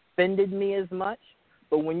offended me as much.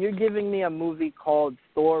 But when you're giving me a movie called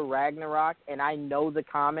Thor Ragnarok, and I know the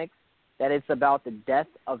comics, that it's about the death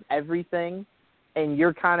of everything, and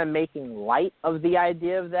you're kind of making light of the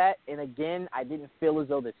idea of that. And again, I didn't feel as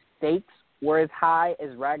though the stakes were as high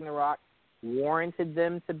as Ragnarok warranted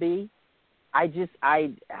them to be. I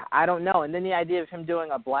don't know. And then the idea of him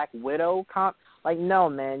doing a Black Widow comp, like, no,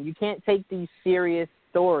 man, you can't take these serious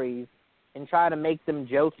stories and try to make them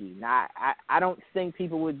jokey. Now, I don't think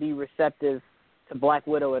people would be receptive to Black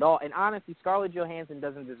Widow at all. And honestly, Scarlett Johansson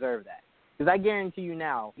doesn't deserve that. Because I guarantee you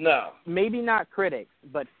now, no, maybe not critics,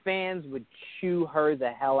 but fans would chew her the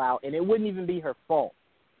hell out, and it wouldn't even be her fault.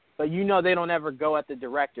 But you know they don't ever go at the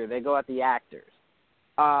director; they go at the actors.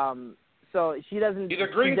 So she doesn't. Either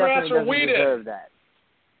Greengrass or Whedon. Deserve that.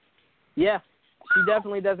 Yeah, she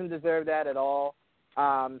definitely doesn't deserve that at all.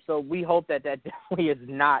 So we hope that definitely is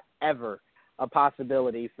not ever a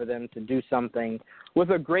possibility for them to do something with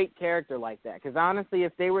a great character like that. Because honestly,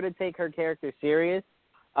 if they were to take her character serious,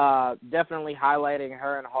 definitely highlighting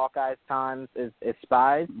her and Hawkeye's times as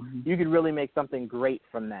spies, you could really make something great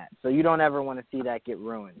from that. So you don't ever want to see that get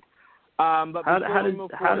ruined. But how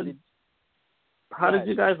did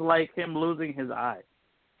you guys like him losing his eye?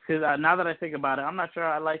 Because now that I think about it, I'm not sure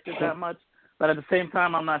I liked it that much. But at the same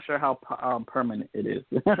time, I'm not sure how permanent it is.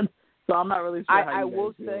 So I'm not really sure how you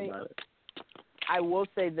guys feel about it. I will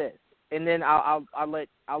say this, and then I'll let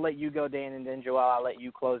you go, Dan, and then Joel, I'll let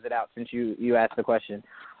you close it out since you asked the question.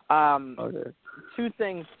 Okay. Two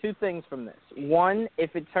things from this. One,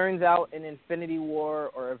 if it turns out in Infinity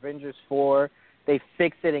War or Avengers 4, they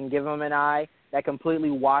fix it and give him an eye, that completely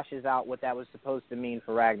washes out what that was supposed to mean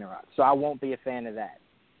for Ragnarok. So I won't be a fan of that.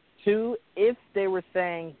 Two, if they were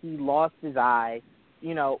saying he lost his eye,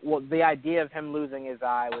 the idea of him losing his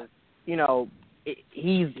eye was,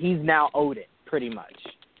 he's now Odin, pretty much.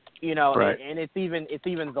 Right. And it's even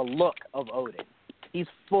the look of Odin. He's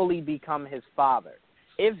fully become his father.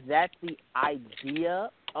 If that's the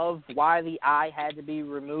idea of why the eye had to be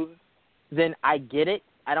removed, then I get it.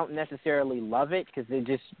 I don't necessarily love it because it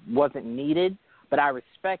just wasn't needed, but I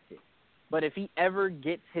respect it. But if he ever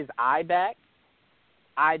gets his eye back,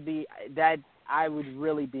 I would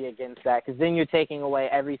really be against that, because then you're taking away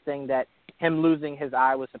everything that him losing his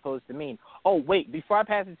eye was supposed to mean. Oh, wait, before I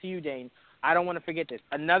pass it to you, Dane, I don't want to forget this.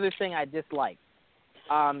 Another thing I dislike.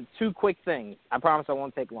 Two quick things. I promise I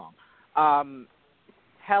won't take long.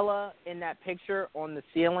 Hela in that picture on the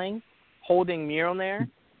ceiling holding Mjolnir,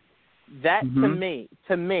 that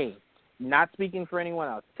to me, not speaking for anyone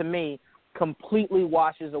else, to me, completely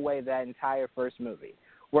washes away that entire first movie,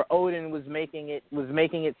 where Odin was making it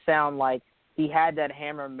sound like he had that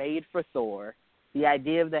hammer made for Thor. The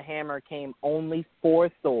idea of the hammer came only for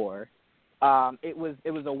Thor. It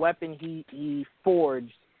was a weapon he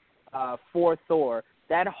forged for Thor.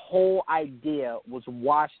 That whole idea was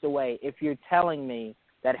washed away if you're telling me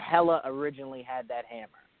that Hela originally had that hammer.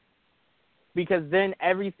 Because then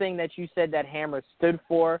everything that you said that hammer stood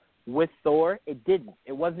for with Thor, it didn't.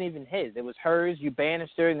 It wasn't even his. It was hers. You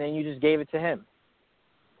banished her, and then you just gave it to him.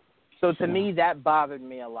 So to me, that bothered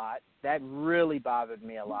me a lot. That really bothered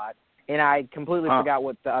me a lot. And I completely forgot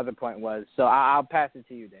what the other point was. So I'll pass it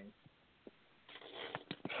to you, Dane.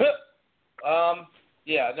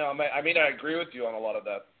 Yeah, no, I mean, I agree with you on a lot of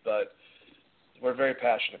that, but we're very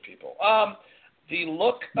passionate people. The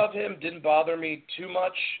look of him didn't bother me too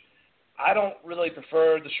much. I don't really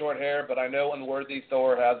prefer the short hair, but I know Unworthy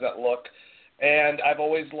Thor has that look. And I've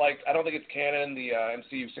always liked, I don't think it's canon, the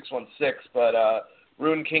MCU 616, but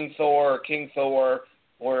Rune King Thor, or King Thor,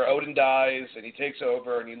 where Odin dies and he takes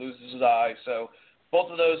over and he loses his eye. So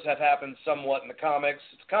both of those have happened somewhat in the comics.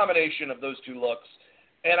 It's a combination of those two looks,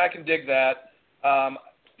 and I can dig that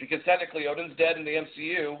because technically Odin's dead in the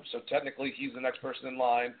MCU, so technically he's the next person in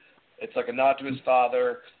line. It's like a nod to his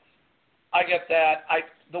father. I get that.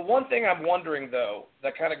 The one thing I'm wondering, though,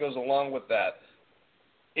 that kind of goes along with that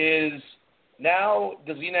is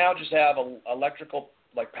does he now just have electrical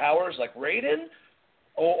powers like Raiden?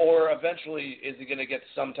 Or eventually is he going to get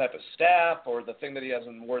some type of staff or the thing that he has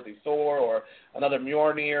in Worthy Thor or another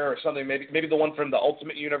Mjolnir or something, maybe the one from the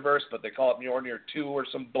Ultimate Universe, but they call it Mjolnir 2 or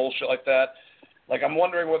some bullshit like that. I'm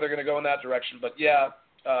wondering whether they're going to go in that direction. But yeah,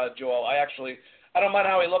 Joel, I don't mind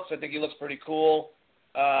how he looks. I think he looks pretty cool.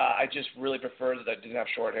 I just really prefer that I didn't have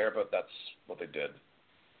short hair, but that's what they did.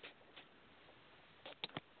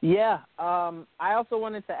 Yeah, I also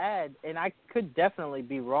wanted to add, and I could definitely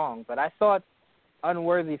be wrong, but I thought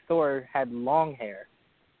Unworthy Thor had long hair.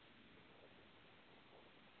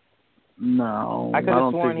 No, I could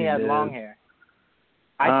have sworn he had long hair.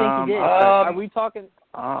 I think he did. Are we talking?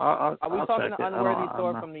 Are we talking to Unworthy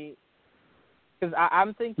Thor from the? Because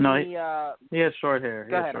I'm thinking he has short hair.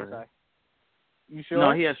 Go ahead. I'm sorry. You sure?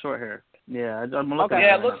 No, he has short hair. Yeah, I'm looking. Okay.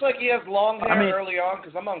 Yeah, it looks like he has long hair early on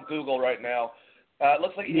because I'm on Google right now. It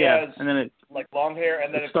looks like he has and then it long hair,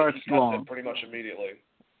 and then starts he cuts long. it pretty much immediately.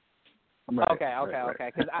 Right, Okay.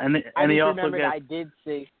 Right. Because I he just also remembered gets, I did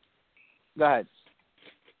see. Go ahead.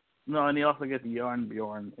 No, and he also gets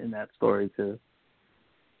Bjorn in that story too.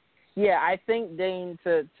 Yeah, I think, Dane,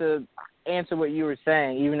 to answer what you were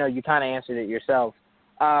saying, even though you kind of answered it yourself,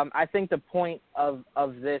 I think the point of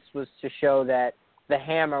this was to show that the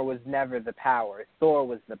hammer was never the power. Thor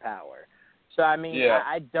was the power. So I mean, yeah.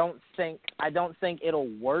 I don't think it'll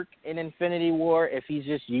work in Infinity War if he's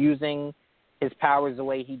just using his powers the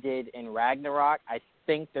way he did in Ragnarok. I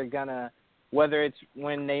think they're gonna, whether it's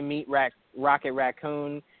when they meet Rocket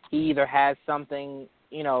Raccoon, he either has something,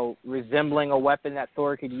 resembling a weapon that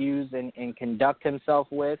Thor could use and conduct himself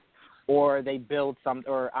with, or they build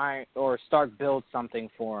or Stark builds something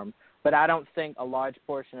for him. But I don't think a large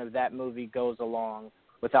portion of that movie goes along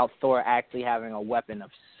without Thor actually having a weapon of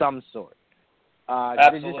some sort.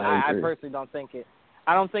 Absolutely. I personally don't think it.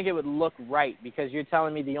 I don't think it would look right, because you're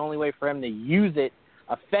telling me the only way for him to use it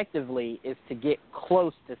effectively is to get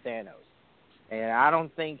close to Thanos, and I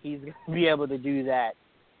don't think he's going to be able to do that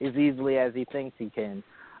as easily as he thinks he can.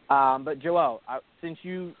 But Joel, since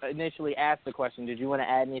you initially asked the question, did you want to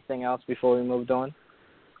add anything else before we moved on?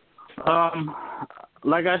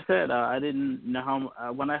 Like I said, I didn't know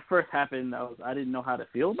how. When that first happened, I didn't know how to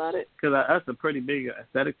feel about it, because that's a pretty big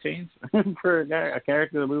aesthetic change for a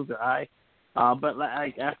character to lose their eye. But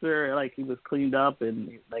after he was cleaned up and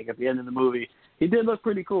at the end of the movie, he did look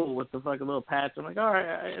pretty cool with the fucking little patch. I'm like, all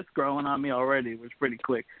right, it's growing on me already. It was pretty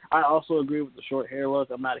quick. I also agree with the short hair look.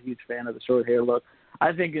 I'm not a huge fan of the short hair look.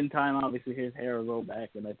 I think in time, obviously, his hair will grow back,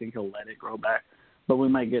 and I think he'll let it grow back. But we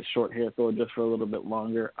might get short hair Thor just for a little bit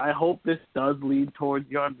longer. I hope this does lead towards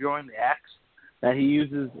Bjorn, the axe that he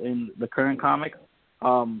uses in the current comics.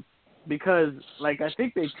 Because, I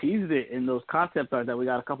think they teased it in those concept art that we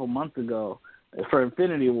got a couple months ago for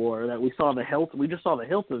Infinity War, that we saw the hilt. We just saw the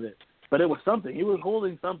hilt of it. But it was something. He was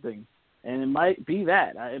holding something. And it might be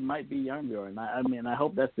that. It might be Bjorn. I mean, I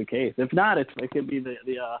hope that's the case. If not, it could be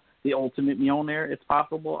the ultimate Mjolnir. It's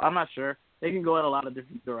possible. I'm not sure. They can go in a lot of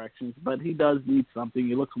different directions, but he does need something.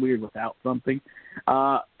 He looks weird without something.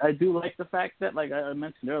 I do like the fact that, like I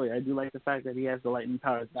mentioned earlier, I do like the fact that he has the lightning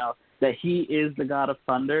powers now, that he is the god of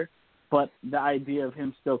thunder, but the idea of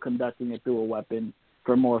him still conducting it through a weapon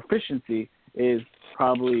for more efficiency is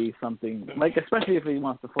probably something, especially if he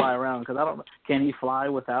wants to fly around, because can he fly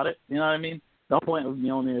without it? You know what I mean? The whole point of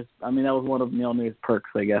Mjolnir that was one of Mjolnir's perks,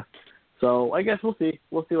 I guess. So I guess we'll see.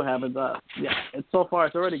 We'll see what happens. So far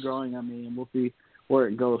it's already growing on me, and we'll see where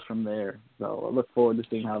it goes from there. So I look forward to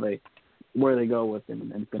seeing where they go with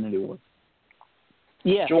Infinity War.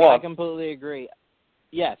 Yes, I completely agree.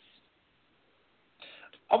 Yes.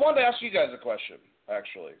 I wanted to ask you guys a question,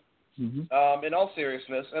 actually. Mm-hmm. In all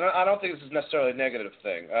seriousness, and I don't think this is necessarily a negative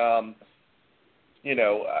thing.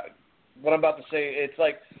 What I'm about to say, it's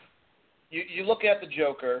like you look at the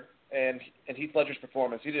Joker and Heath Ledger's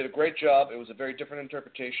performance. He did a great job. It was a very different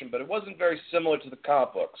interpretation, but it wasn't very similar to the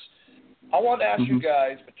comic books. I want to ask you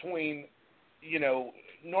guys, between,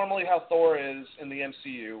 normally how Thor is in the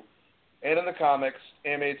MCU and in the comics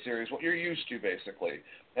animated series, what you're used to, basically,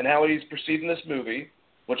 and how he's perceived in this movie,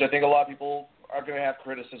 which I think a lot of people are going to have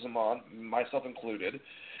criticism on, myself included.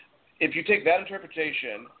 If you take that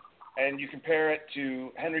interpretation and you compare it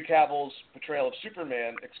to Henry Cavill's portrayal of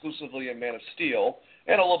Superman exclusively in Man of Steel,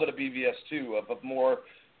 and a little bit of BVS too, of more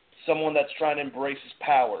someone that's trying to embrace his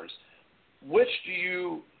powers, which do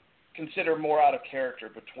you consider more out of character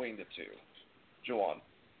between the two? Juwan.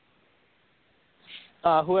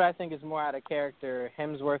 Who I think is more out of character,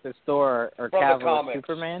 Hemsworth as Thor or From Cavill as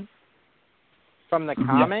Superman? From the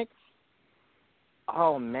comics?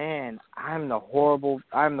 Oh, man, I'm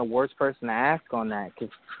the worst person to ask on that,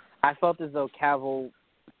 because I felt as though Cavill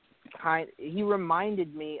he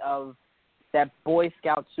reminded me of that Boy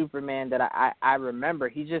Scout Superman that I remember.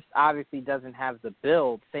 He just obviously doesn't have the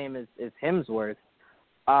build, same as Hemsworth.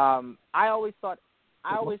 I always thought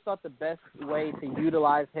the best way to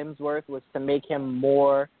utilize Hemsworth was to make him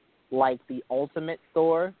more like the ultimate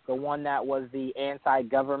Thor, the one that was the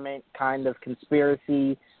anti-government kind of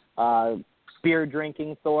conspiracy,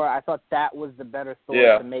 beer-drinking Thor. I thought that was the better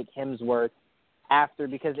Thor to make Hemsworth after,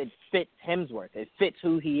 because it fits Hemsworth. It fits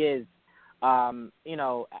who he is.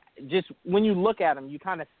 Just when you look at him, you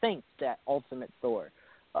kind of think that ultimate Thor.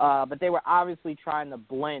 But they were obviously trying to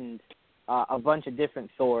blend a bunch of different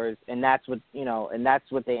Thors, and that's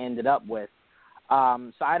what they ended up with.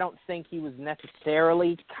 So I don't think he was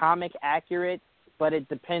necessarily comic accurate, but it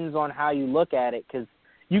depends on how you look at it, because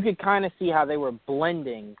you could kind of see how they were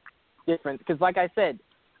blending different. Because like I said,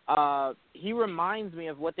 he reminds me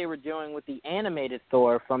of what they were doing with the animated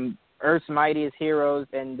Thor from Earth's Mightiest Heroes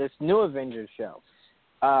and this new Avengers show.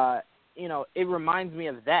 It reminds me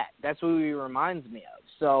of that. That's what he reminds me of.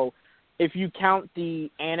 So if you count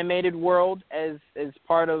the animated world as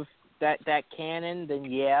part of that canon, then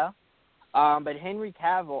yeah. But Henry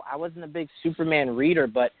Cavill, I wasn't a big Superman reader,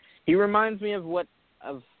 but he reminds me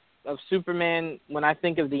of Superman when I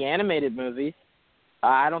think of the animated movies.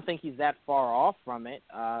 I don't think he's that far off from it.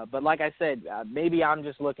 But like I said, maybe I'm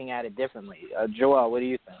just looking at it differently. Joel, what do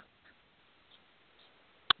you think?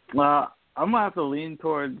 Well, I'm going to have to lean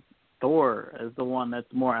towards Thor as the one that's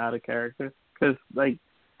more out of character. Because, like,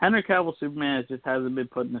 Henry Cavill Superman just hasn't been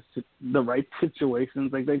put in the right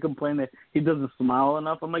situations. Like, they complain that he doesn't smile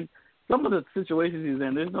enough. I'm like, some of the situations he's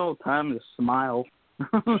in, there's no time to smile.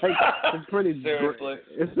 Like, it's pretty seriously.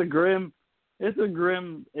 It's a grim,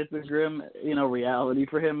 reality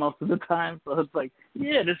for him most of the time. So it's like,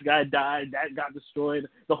 yeah, this guy died, that got destroyed,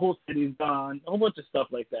 the whole city's gone, a whole bunch of stuff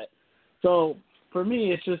like that. So for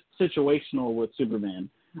me, it's just situational with Superman.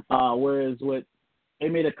 Whereas they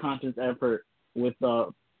made a conscious effort with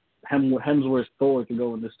Hemsworth's Thor to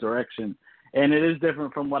go in this direction. And it is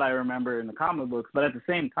different from what I remember in the comic books. But at the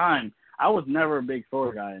same time, I was never a big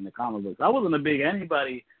Thor guy in the comic books. I wasn't a big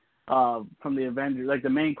anybody from the Avengers, like the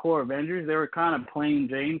main core Avengers. They were kind of plain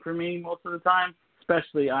Jane for me most of the time,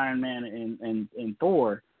 especially Iron Man and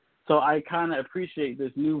Thor. So I kind of appreciate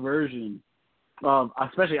this new version of,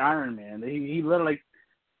 especially Iron Man. He literally,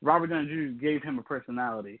 Robert Downey Jr. gave him a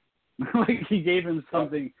personality. Like he gave him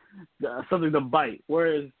something to bite.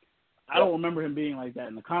 Whereas I don't remember him being like that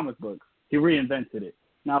in the comic books. He reinvented it.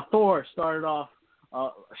 Now Thor started off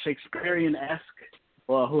Shakespearean-esque,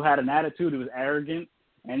 who had an attitude, who was arrogant,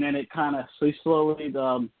 and then it kind of slowly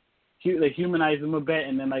they humanize him a bit,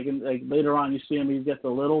 and then like later on you see him, he gets a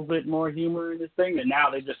little bit more humor in his thing, and now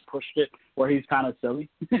they just pushed it where he's kind of silly.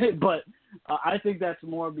 But I think that's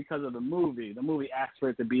more because of the movie. The movie asked for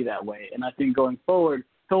it to be that way, and I think going forward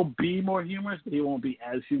he'll be more humorous, but he won't be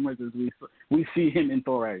as humorous as we see him in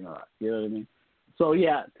Thor Ragnarok. You know what I mean? So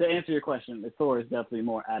yeah, to answer your question, Thor is definitely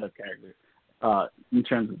more out of character in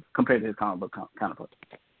terms of compared to his comic book counterpart.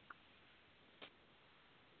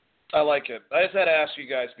 I like it. I just had to ask you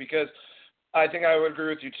guys because I think I would agree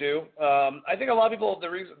with you too. I think a lot of people, the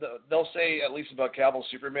reason they'll say, at least about Cavill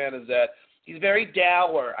Superman, is that he's very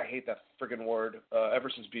dour. I hate that friggin' word ever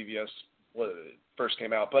since BVS first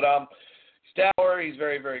came out. But he's dour. He's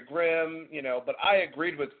very, very grim. But I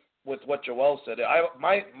agreed with what Joel said.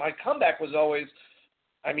 My comeback was always,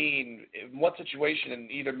 I mean, in what situation in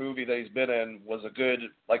either movie that he's been in was a good,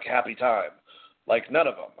 like, happy time? Like, none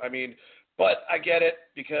of them. I mean, but I get it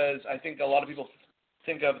because I think a lot of people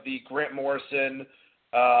think of the Grant Morrison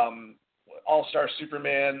All-Star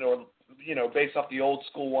Superman or, based off the old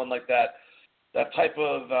school one like that type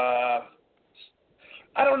of,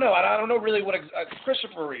 I don't know. I don't know really what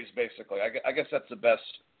Christopher Reeves, basically. I guess that's the best,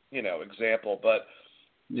 example. But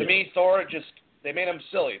to me, Thor they made him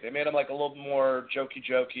silly. They made him like a little more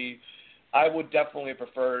jokey. I would definitely have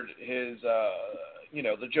preferred his,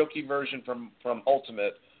 the jokey version from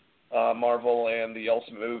Ultimate Marvel and the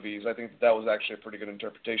Ultimate movies. I think that was actually a pretty good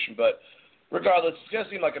interpretation. But regardless, it's going to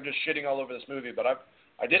seem like I'm just shitting all over this movie, but I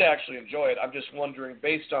did actually enjoy it. I'm just wondering,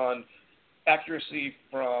 based on accuracy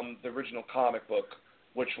from the original comic book,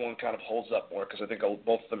 which one kind of holds up more, because I think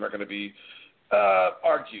both of them are going to be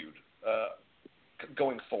argued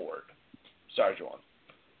going forward. Sorry, Joanne.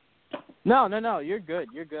 No, you're good.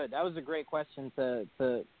 That was a great question to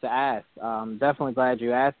ask. Definitely glad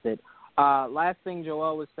you asked it. Last thing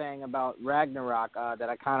Joel was saying about Ragnarok that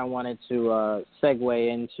I kind of wanted to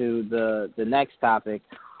segue into the next topic.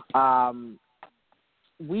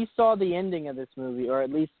 We saw the ending of this movie, or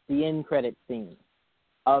at least the end credit scene,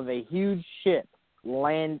 of a huge ship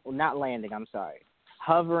hovering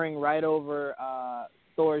right over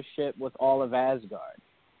Thor's ship with all of Asgard.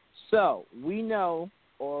 So we know,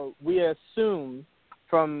 or we assume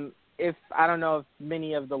from, I don't know if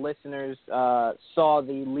many of the listeners saw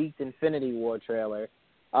the leaked Infinity War trailer,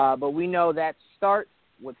 but we know that starts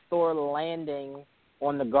with Thor landing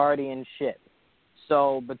on the Guardian ship.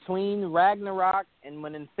 So between Ragnarok and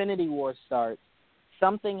when Infinity War starts,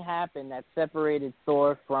 something happened that separated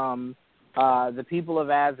Thor from the people of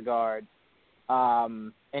Asgard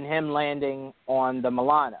and him landing on the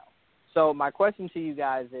Milano. So my question to you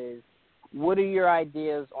guys is, what are your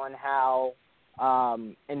ideas on how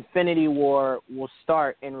Infinity War will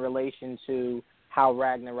start in relation to how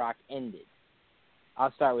Ragnarok ended?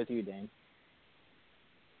 I'll start with you, Dane.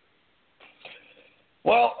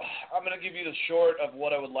 Well, I'm going to give you the short of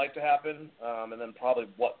what I would like to happen, and then probably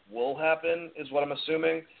what will happen is what I'm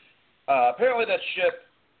assuming. apparently that ship,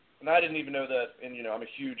 and I didn't even know that, and, I'm a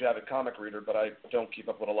huge avid comic reader, but I don't keep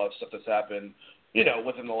up with a lot of stuff that's happened,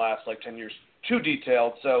 within the last, 10 years too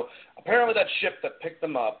detailed. So apparently that ship that picked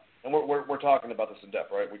them up, and we're talking about this in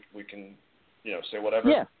depth, right? We can, say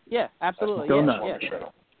whatever. Yeah, absolutely. Yeah.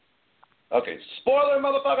 Okay, spoiler,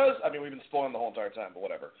 motherfuckers. I mean, we've been spoiling the whole entire time, but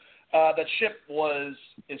whatever. That ship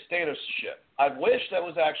is Thanos' ship. I wish that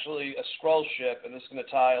was actually a Skrull ship, and this is going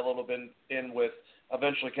to tie a little bit in with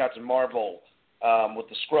eventually Captain Marvel with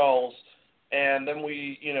the Skrulls. And then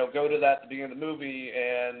we, go to that at the beginning of the movie,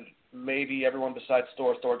 and maybe everyone besides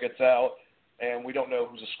Thor gets out, and we don't know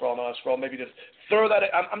who's a Skrull, not a Skrull. Maybe just throw that in.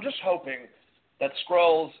 I'm just hoping that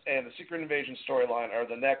Skrulls and the Secret Invasion storyline are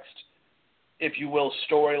the next, if you will,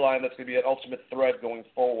 storyline that's going to be an ultimate thread going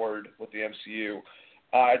forward with the MCU.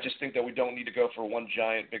 I just think that we don't need to go for one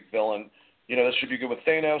giant big villain. This should be good with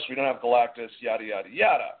Thanos. We don't have Galactus, yada, yada,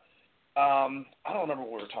 yada. I don't remember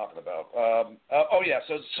what we were talking about.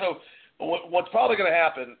 So what's probably going to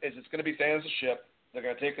happen is it's going to be Thanos' ship. They're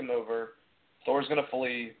going to take him over. Thor's going to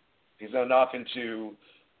flee. He's going to knock into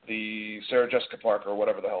the Sarah Jessica Parker, or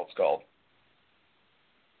whatever the hell it's called.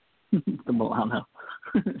 The Milano.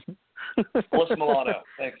 Alyssa Milano.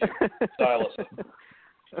 Thank you. Sorry,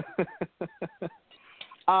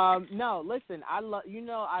 Alyssa. No, listen, I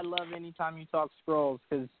love anytime you talk Skrulls,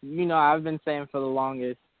 because, I've been saying for the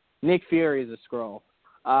longest, Nick Fury is a Skrull.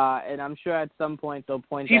 And I'm sure at some point they'll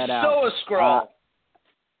point that out. He's so a Skrull.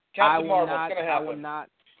 Captain Marvel, it's going to happen.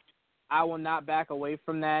 I will not back away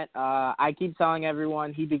from that. I keep telling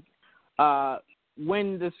everyone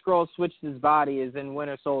when the Skrull switched his body is in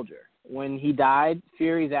Winter Soldier. When he died,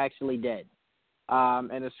 Fury's actually dead.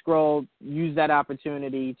 And a Skrull used that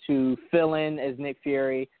opportunity to fill in as Nick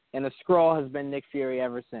Fury, and a Skrull has been Nick Fury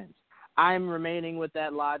ever since. I'm remaining with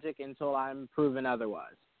that logic until I'm proven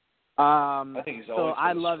otherwise. I think he's always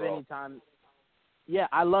I love Skrull. anytime. Yeah,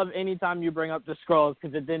 I love anytime you bring up the Skrulls,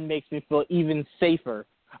 because it then makes me feel even safer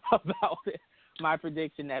about my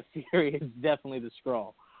prediction that Fury is definitely the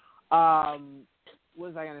Skrull. What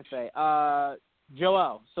was I going to say?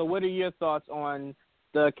 Joel, so what are your thoughts on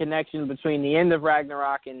the connection between the end of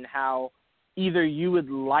Ragnarok and how either you would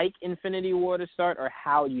like Infinity War to start, or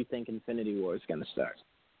how you think Infinity War is going to start?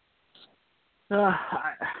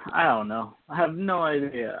 I don't know. I have no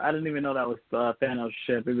idea. I didn't even know that was Thanos'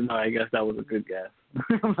 ship, even though I guess that was a good guess.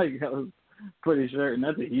 I was pretty certain.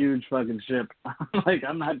 That's a huge fucking ship.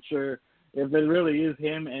 I'm not sure if it really is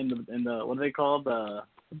him and the what do they call the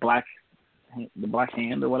Black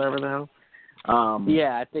Hand or whatever the hell.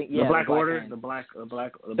 I think the Black Order, Hand. the Black Order,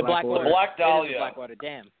 Black Dahlia, Black Order.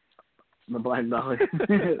 Damn. The Black Dahlia,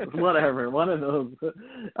 whatever, one of those.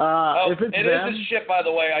 If it's it them, is his ship, by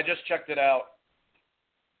the way. I just checked it out.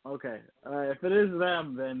 Okay, if it is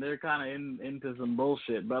them, then they're kind of into some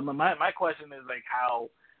bullshit. But my question is how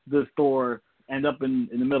does Thor end up in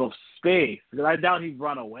the middle of space? Because I doubt he'd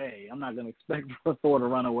run away. I'm not gonna expect Thor to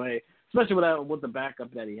run away, especially with the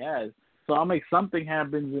backup that he has. So I'll make something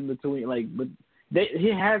happens in between. But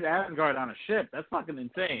he has Asgard on a ship. That's fucking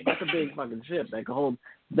insane. That's a big fucking ship that can hold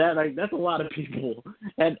that. That's a lot of people,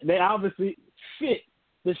 and they obviously fit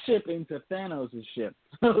the ship into Thanos' ship.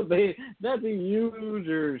 So that's a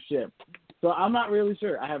huger ship. So I'm not really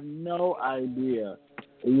sure. I have no idea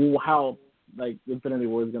how Infinity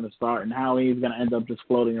War is going to start and how he's going to end up just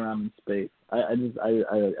floating around in space. I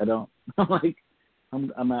don't.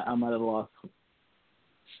 I'm at a loss.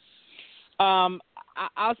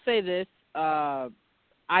 I'll say this.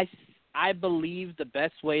 I believe the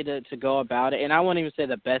best way to go about it, and I won't even say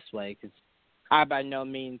the best way, because I by no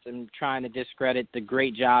means am trying to discredit the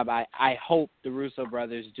great job I hope the Russo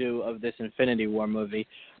brothers do of this Infinity War movie.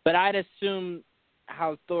 But I'd assume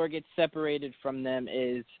how Thor gets separated from them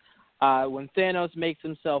is when Thanos makes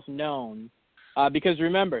himself known. Because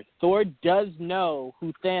remember, Thor does know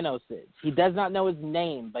who Thanos is. He does not know his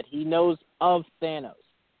name, but he knows of Thanos.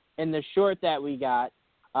 In the short that we got,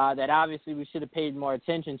 that obviously we should have paid more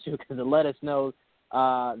attention to because it let us know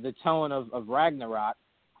the tone of Ragnarok.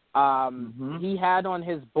 He had on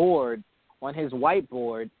his board, on his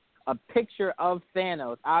whiteboard, a picture of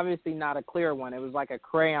Thanos. Obviously not a clear one. It was like a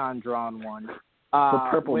crayon drawn one. The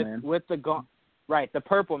purple man. With the the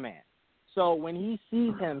purple man. So when he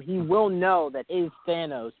sees him, he will know that it is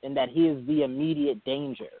Thanos and that he is the immediate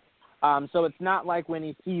danger. So it's not like when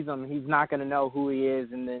he sees him, he's not going to know who he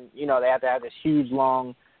is, and then, they have to have this huge,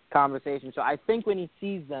 long conversation. So I think when he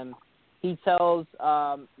sees them, he tells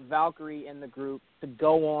Valkyrie and the group to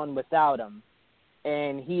go on without him,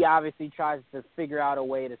 and he obviously tries to figure out a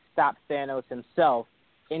way to stop Thanos himself,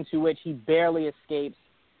 into which he barely escapes,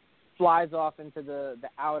 flies off into the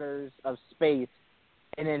outers of space,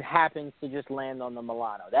 and then happens to just land on the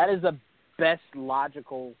Milano. That is the best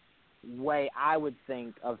logical way I would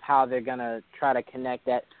think of how they're going to try to connect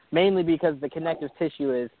that, mainly because the connective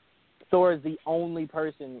tissue is Thor is the only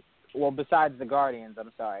person, well, besides the Guardians,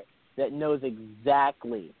 that knows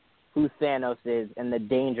exactly who Thanos is and the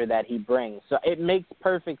danger that he brings. So it makes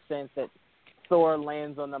perfect sense that Thor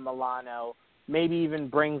lands on the Milano, maybe even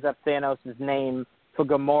brings up Thanos' name for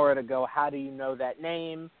Gamora to go, how do you know that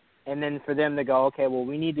name? And then for them to go, okay, well,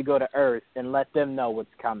 we need to go to Earth and let them know what's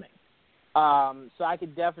coming. So I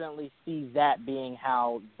could definitely see that being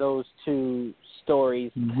how those two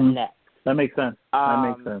stories connect. That makes sense.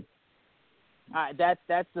 That's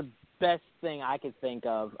the best thing I could think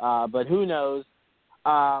of. But who knows?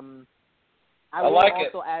 I will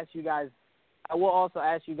also ask you guys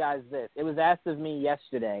this. It was asked of me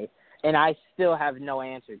yesterday, and I still have no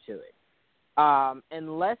answer to it.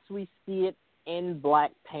 Unless we see it in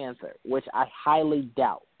Black Panther, which I highly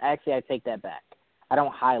doubt. Actually, I take that back. I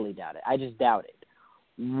don't highly doubt it. I just doubt it.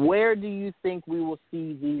 Where do you think we will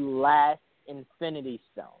see the last Infinity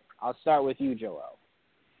Stone? I'll start with you, Joel.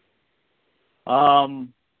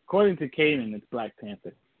 According to Kanan, it's Black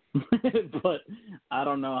Panther. But I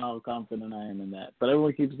don't know how confident I am in that. But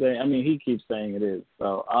everyone keeps saying, he keeps saying it is.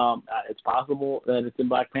 So it's possible that it's in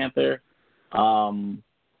Black Panther.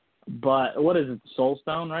 But what is it, Soul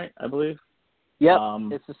Stone, right, I believe? Yep,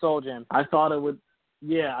 it's the Soul Gem. I thought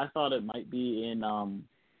it might be in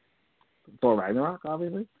Thor Ragnarok,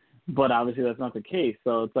 obviously. But obviously that's not the case.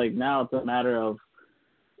 So it's like now it's a matter of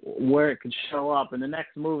where it could show up. And the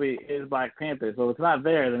next movie is Black Panther. So if it's not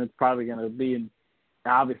there, then it's probably going to be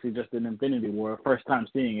obviously just an Infinity War. First time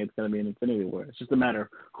seeing it, it's going to be an Infinity War. It's just a matter of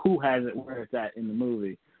who has it, where it's at in the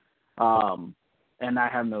movie. And I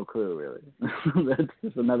have no clue, really. That's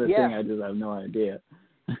just another thing. I just have no idea.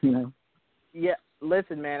 Yeah,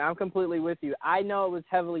 listen, man, I'm completely with you. I know it was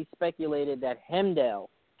heavily speculated that Heimdall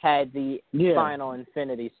had the final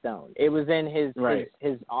Infinity Stone. It was in his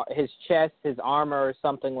chest, his armor, or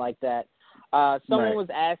something like that. Someone was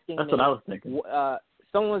asking me. That's what I was thinking.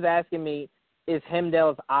 Someone was asking me, is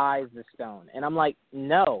Heimdall's eyes the stone? And I'm like,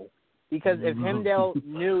 no, because if Heimdall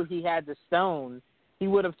knew he had the stone, he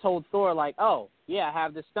would have told Thor, like, oh, yeah, I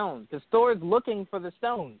have the stone. Because Thor is looking for the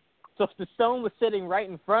stone. So if the stone was sitting right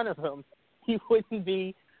in front of him, he wouldn't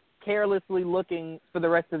be carelessly looking for the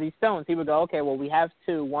rest of these stones. He would go, okay, well, we have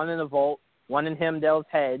two, one in the vault, one in Heimdall's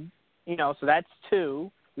head, so that's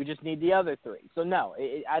two. We just need the other three. So no,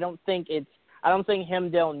 I don't think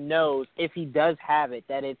Heimdall knows, if he does have it,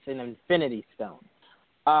 that it's an Infinity Stone,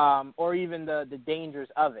 or even the dangers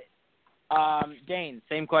of it. Dane,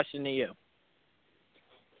 same question to you.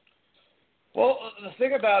 Well, the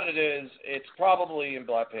thing about it is, it's probably in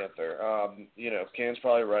Black Panther. Ken's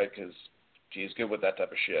probably right because he's good with that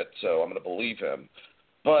type of shit, so I'm going to believe him.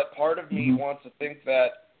 But part of me wants to think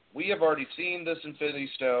that we have already seen this Infinity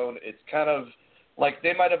Stone. It's kind of like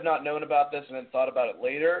they might have not known about this and then thought about it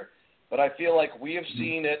later, but I feel like we have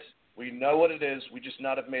seen it. We know what it is. We just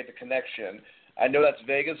not have made the connection. I know that's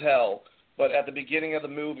vague as hell, but at the beginning of the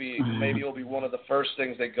movie, maybe it'll be one of the first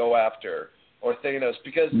things they go after, or Thanos,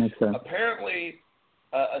 because apparently,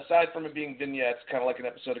 aside from it being vignettes, kind of like an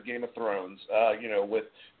episode of Game of Thrones, with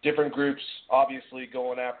different groups obviously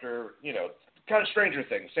going after, kind of Stranger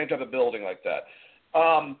Things, same type of building like that.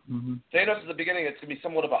 Thanos at the beginning, it's going to be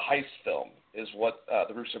somewhat of a heist film, is what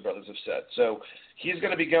the Russo brothers have said. So he's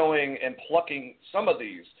going to be going and plucking some of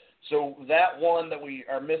these. So that one that we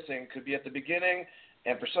are missing could be at the beginning,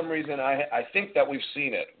 and for some reason I think that we've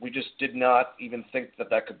seen it. We just did not even think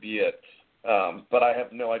that could be it. But I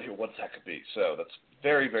have no idea what that could be. So that's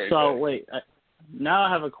very, very So, big. wait. Now I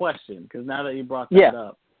have a question, because now that you brought that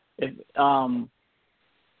up. It's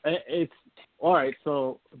all right,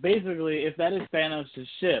 so basically if that is Thanos'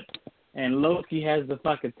 ship and Loki has the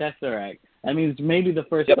fucking Tesseract, that means maybe the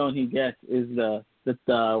first stone he gets is the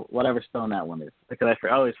whatever stone that one is. Because I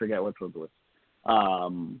always forget which one it was.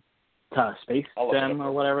 Space Gem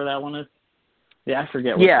or whatever that one is. Yeah, I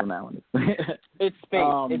forget which one that one is. It's space.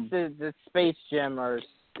 It's the Space Gem or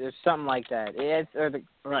something like that.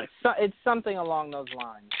 It's something along those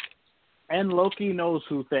lines. And Loki knows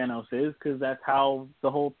who Thanos is because that's how the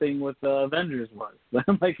whole thing with the Avengers was.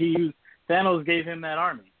 Like Thanos gave him that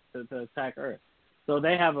army to attack Earth. So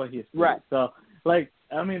they have a history. Right. So that's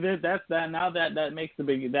that. Now that makes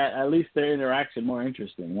at least their interaction more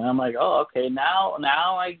interesting. And I'm like, oh, okay. Now I'm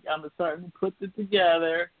starting to put it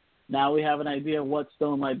together. Now we have an idea of what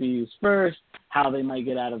stone might be used first, how they might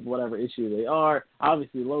get out of whatever issue they are.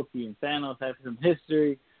 Obviously, Loki and Thanos have some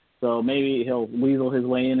history, so maybe he'll weasel his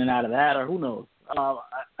way in and out of that, or who knows?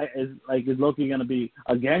 Is Loki going to be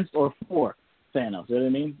against or for Thanos. You know what I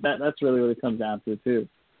mean? That's really what it comes down to too.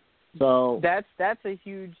 So that's a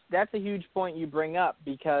huge point you bring up,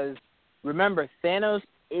 because remember, Thanos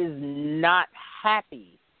is not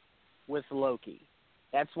happy with Loki.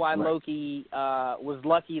 That's why Loki was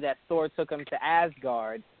lucky that Thor took him to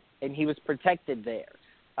Asgard and he was protected there.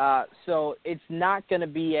 So it's not going to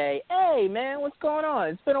be hey, man, what's going on?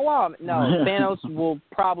 It's been a while. No, Thanos will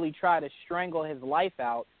probably try to strangle his life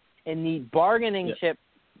out, and the bargaining chip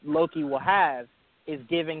Loki will have is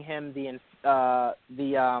giving him the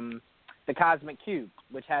cosmic cube,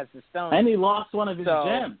 which has the stone. And he lost one of his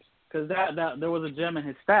gems, because that there was a gem in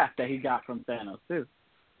his staff that he got from Thanos too.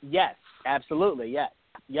 Yes, absolutely, yes.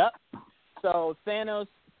 Yep. So Thanos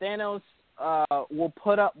will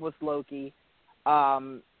put up with Loki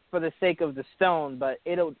for the sake of the stone, but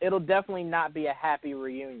it'll definitely not be a happy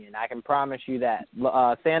reunion. I can promise you that.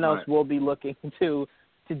 Thanos will be looking to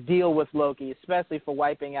deal with Loki, especially for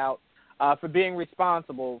wiping out, for being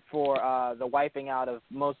responsible for the wiping out of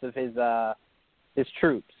most of his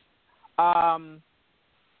troops.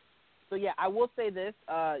 So yeah, I will say this: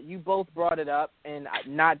 you both brought it up, and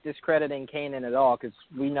not discrediting Kanan at all, because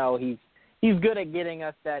we know he's good at getting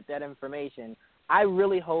us that information. I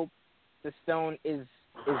really hope the stone is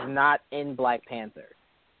not in Black Panther,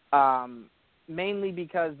 mainly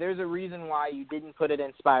because there's a reason why you didn't put it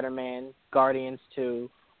in Spider-Man, Guardians 2,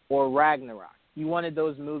 or Ragnarok. You wanted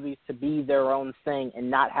those movies to be their own thing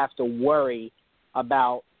and not have to worry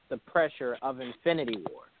about the pressure of Infinity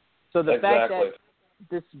War. So the fact that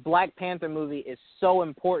this Black Panther movie is so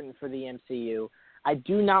important for the MCU, I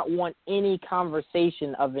do not want any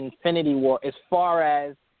conversation of Infinity War as far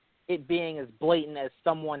as it being as blatant as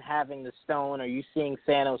someone having the stone or you seeing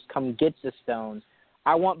Thanos come get the stone.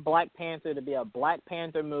 I want Black Panther to be a Black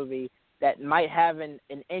Panther movie that might have an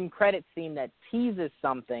end credit scene that teases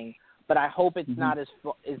something, but I hope it's not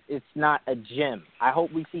it's not a gem. I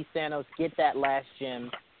hope we see Thanos get that last gem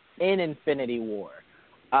in Infinity War.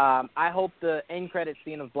 I hope the end credit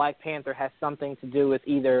scene of Black Panther has something to do with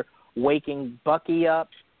either waking Bucky up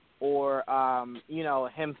or,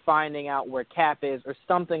 him finding out where Cap is or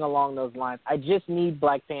something along those lines. I just need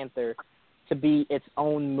Black Panther to be its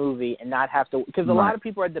own movie and not have to – because a lot of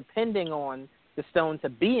people are depending on the stone to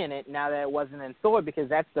be in it now that it wasn't in Thor, because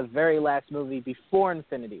that's the very last movie before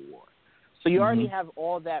Infinity War. So you already have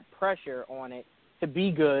all that pressure on it to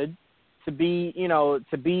be good, to be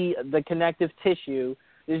the connective tissue.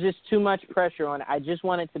 There's just too much pressure on it. I just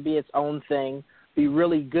want it to be its own thing, be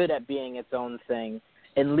really good at being its own thing,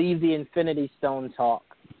 and leave the Infinity Stone talk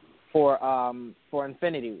for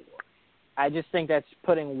Infinity War. I just think that's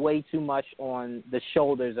putting way too much on the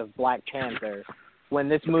shoulders of Black Panther when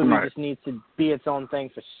this movie just needs to be its own thing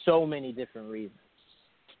for so many different reasons.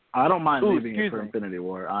 I don't mind leaving it for Infinity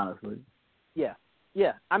War, honestly.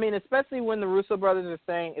 Yeah. I mean, especially when the Russo brothers are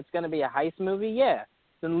saying it's going to be a heist movie,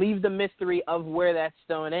 then leave the mystery of where that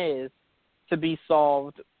stone is to be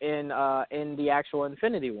solved in the actual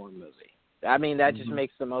Infinity War movie. I mean, that just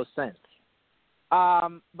makes the most sense.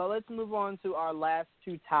 But let's move on to our last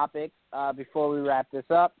two topics before we wrap this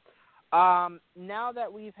up. Now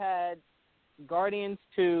that we've had Guardians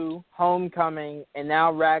 2, Homecoming, and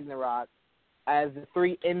now Ragnarok as the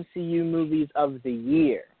 3 MCU movies of the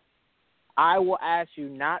year, I will ask you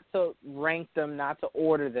not to rank them, not to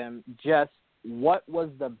order them, just what was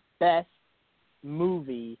the best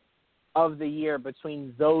movie of the year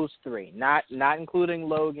between those 3, not including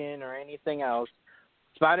Logan or anything else.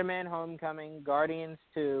 Spider-Man Homecoming, Guardians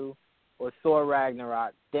 2, or Thor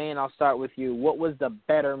Ragnarok. Dane, I'll start with you. What was the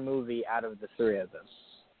better movie out of the 3 of them?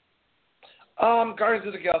 Guardians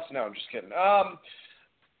of the Galaxy. No, I'm just kidding.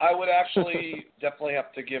 I would actually definitely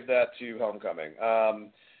have to give that to Homecoming.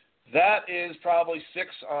 That is probably 6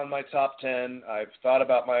 on my top 10. I've thought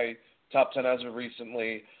about my top 10 as of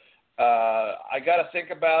recently. I got to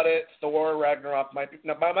think about it. Thor Ragnarok might be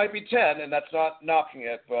 10, and that's not knocking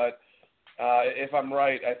it, but if I'm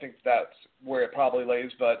right, I think that's where it probably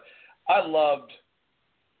lays. But I loved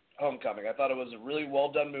Homecoming. I thought it was a really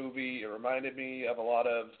well-done movie. It reminded me of a lot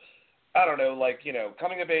of,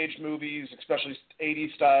 coming-of-age movies, especially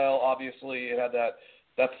 80s style. Obviously, it had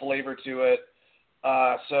that flavor to it.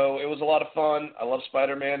 So it was a lot of fun. I love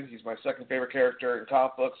Spider-Man. He's my second favorite character in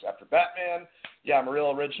comic books after Batman. Yeah, I'm a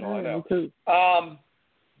real original, I know. Me too.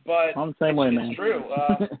 But I'm the same way, man. It's true.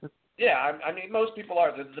 Yeah, I mean, most people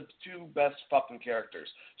are. They're the 2 best fucking characters.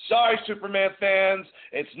 Sorry, Superman fans.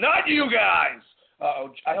 It's not you guys.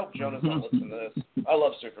 I hope Jonah's not listening to this. I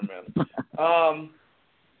love Superman.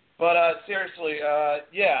 But seriously,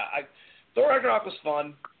 Thor Ragnarok was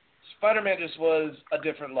fun. Spider-Man just was a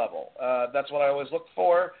different level. That's what I always looked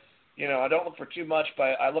for. I don't look for too much,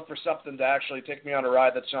 but I look for something to actually take me on a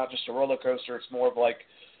ride that's not just a roller coaster. It's more of like,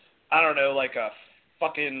 I don't know, like a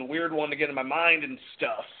fucking weird one to get in my mind and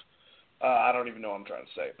stuff. I don't even know what I'm trying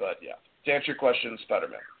to say, but yeah. To answer your question,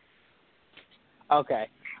 Spider-Man. Okay.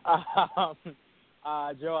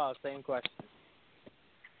 Joel, same question.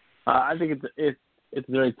 I think it's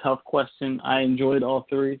a very tough question. I enjoyed all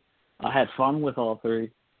three. I had fun with all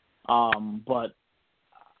three. But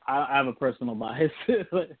I have a personal bias.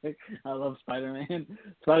 I love Spider-Man.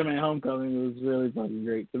 Spider-Man Homecoming was really fucking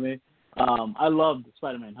great to me. I loved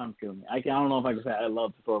Spider-Man Homecoming. I don't know if I can say I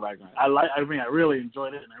loved Thor Ragnarok. I really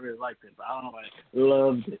enjoyed it and I really liked it, but I don't know if I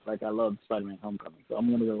loved it like I loved Spider-Man Homecoming. So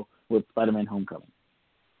I'm gonna go with Spider-Man Homecoming.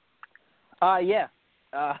 Yeah.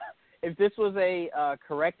 If this was a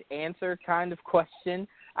correct answer kind of question,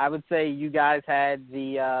 I would say you guys had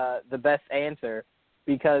the best answer,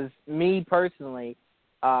 because me personally,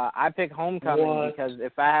 I pick Homecoming because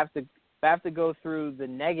if I have to go through the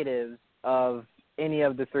negatives of any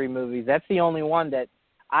of the three movies, that's the only one that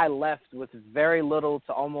I left with very little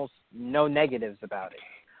to almost no negatives about it.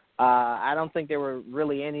 I don't think there were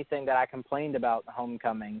really anything that I complained about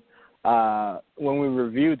Homecoming when we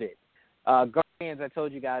reviewed it. Guardians, I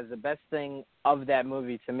told you guys, the best thing of that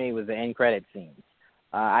movie to me was the end credit scenes.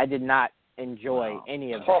 I did not enjoy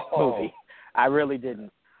any of that movie. I really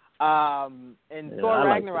didn't. And Thor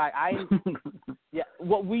Ragnarok,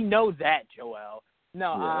 we know that, Joel.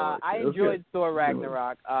 No, I enjoyed Thor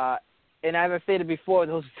Ragnarok. And as I stated before,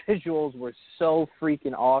 those visuals were so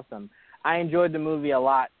freaking awesome. I enjoyed the movie a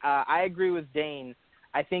lot. I agree with Dane.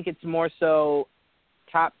 I think it's more so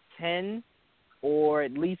top 10 or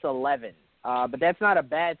at least 11. But that's not a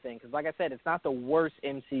bad thing because, like I said, it's not the worst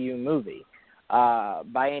MCU movie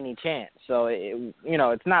by any chance. So,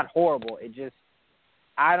 it's not horrible. It just,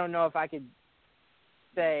 I don't know if I could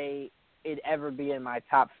say it'd ever be in my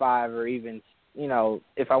top 5 or even,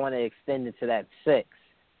 if I want to extend it to that 6.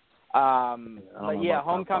 But yeah,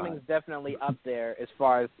 Homecoming's definitely up there as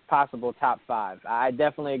far as possible top 5. I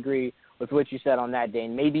definitely agree with what you said on that,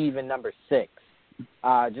 Dane. Maybe even number 6,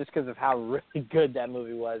 just because of how really good that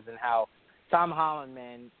movie was and how Tom Holland,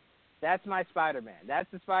 man, that's my Spider-Man. That's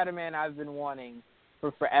the Spider-Man I've been wanting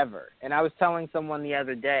for forever. And I was telling someone the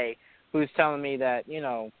other day who was telling me that,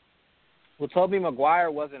 Tobey Maguire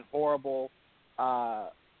wasn't horrible,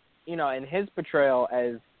 in his portrayal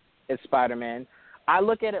as Spider-Man. I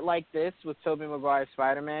look at it like this with Tobey Maguire's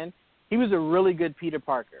Spider-Man. He was a really good Peter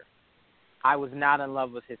Parker. I was not in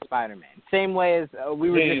love with his Spider-Man. Same way as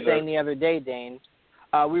we were just saying the other day, Dane.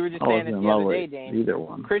 We were just saying it the other day, Dane. Either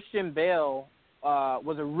one. Christian Bale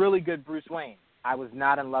was a really good Bruce Wayne. I was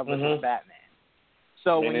not in love with his Batman.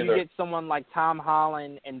 So when you get someone like Tom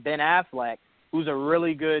Holland and Ben Affleck, who's a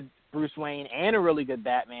really good Bruce Wayne and a really good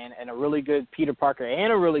Batman and a really good Peter Parker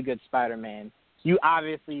and a really good Spider-Man, you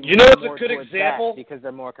obviously what's a good example? Because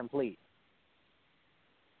they're more complete.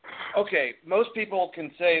 Okay, most people can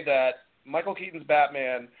say that Michael Keaton's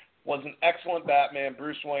Batman was an excellent Batman.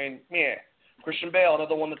 Bruce Wayne, meh. Christian Bale,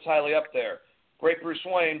 another one that's highly up there. Great Bruce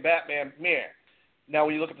Wayne, Batman, meh. Now,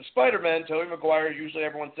 when you look at the Spider-Man, Tobey Maguire, usually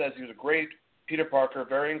everyone says he was a great Peter Parker,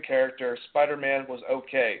 very in character. Spider-Man was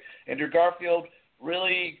okay. Andrew Garfield,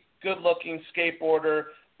 really good-looking skateboarder,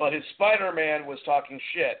 but his Spider-Man was talking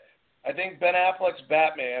shit. I think Ben Affleck's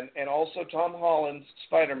Batman and also Tom Holland's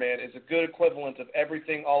Spider-Man is a good equivalent of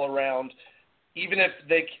everything all around. Even if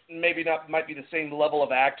they might be the same level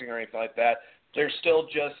of acting or anything like that, they're still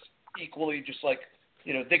just equally just like,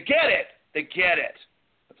 they get it. They get it.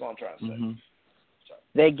 That's all I'm trying to say. Mm-hmm. So.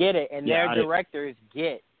 They get it, and their directors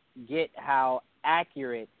get how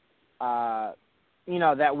accurate, that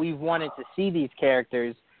we've wanted to see these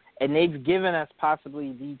characters, and they've given us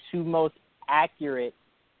possibly the 2 most accurate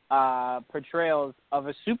portrayals of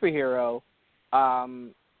a superhero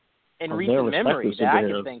in recent memory that I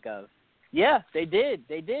can think of. Yeah, they did.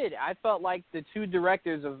 I felt like the 2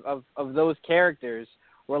 directors of those characters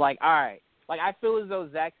were like, all right. Like, I feel as though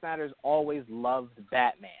Zack Snyder's always loved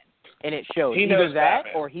Batman, and it shows. Either that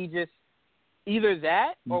Batman. Or he just – either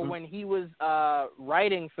that or when he was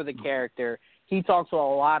writing for the character, he talked to a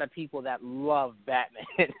lot of people that love Batman,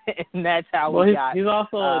 and that's how we got – he's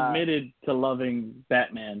also admitted to loving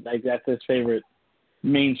Batman. Like, that's his favorite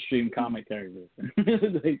mainstream comic character.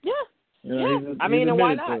 I mean, and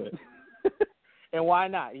why not? And why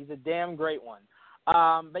not? He's a damn great one.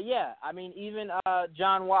 But yeah, I mean, even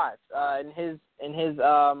John Watts in his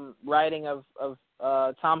writing of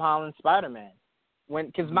Tom Holland's Spider-Man,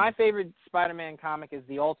 because my favorite Spider-Man comic is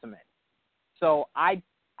The Ultimate, so I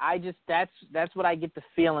just that's what I get the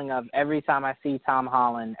feeling of every time I see Tom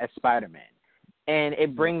Holland as Spider-Man. And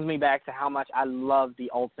it brings me back to how much I love the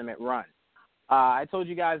Ultimate Run. I told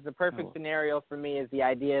you guys the perfect scenario for me is the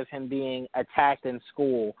idea of him being attacked in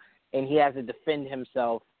school, and he has to defend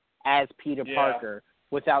himself as Peter Parker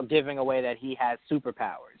without giving away that he has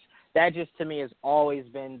superpowers. That just, to me, has always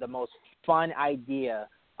been the most fun idea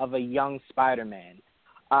of a young Spider-Man.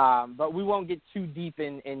 But we won't get too deep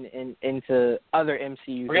into other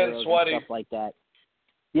MCU heroes and stuff like that.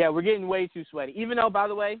 Yeah, we're getting way too sweaty. Even though, by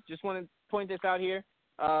the way, just want to point this out here,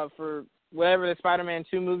 for whatever the Spider-Man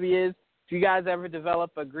 2 movie is, if you guys ever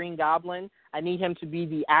develop a Green Goblin, I need him to be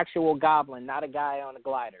the actual Goblin, not a guy on a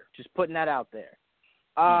glider. Just putting that out there.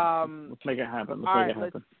 Let's make it happen.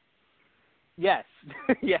 Yes.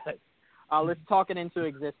 Yes. Let's talk it into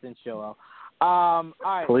existence, Joel. All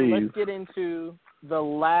right, so let's get into the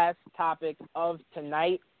last topic of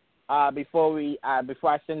tonight before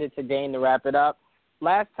I send it to Dane to wrap it up.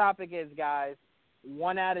 Last topic is, guys,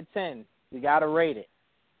 1 out of 10. We got to rate it.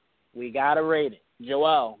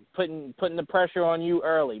 Joel, putting the pressure on you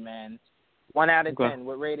early, man. 1 out of 10.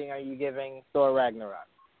 What rating are you giving Thor Ragnarok?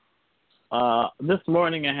 This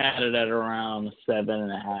morning I had it at around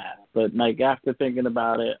 7.5, but like after thinking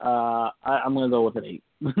about it, I'm gonna go with an 8.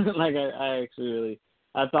 Like I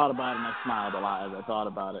thought about it and I smiled a lot as I thought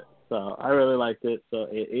about it, so I really liked it. So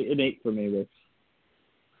an 8 for me, Rich.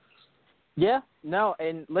 Yeah, no,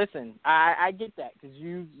 and listen, I get that because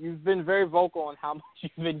you've been very vocal on how much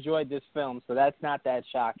you've enjoyed this film, so that's not that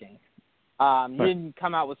shocking. You didn't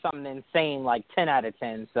come out with something insane like 10 out of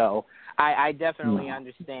 10, so I definitely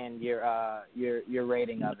understand your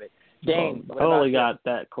rating of it. Dane, I only got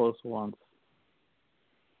that close once.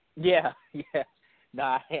 Yeah. No,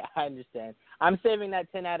 I understand. I'm saving that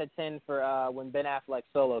 10 out of 10 for when Ben Affleck's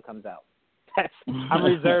Solo comes out. I'm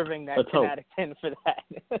reserving that 10 out of 10 for that.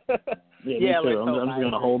 Yeah, me too. I'm just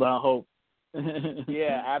going to hold out hope.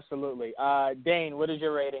 Yeah, absolutely. Dane, what is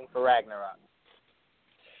your rating for Ragnarok?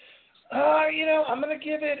 I'm going to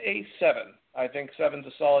give it a 7. I think 7's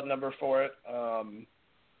a solid number for it. I'm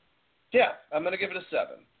going to give it a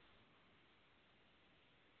 7.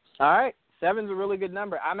 All right, 7's a really good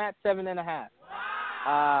number. I'm at 7.5.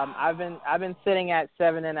 I've been sitting at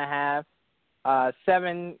 7.5.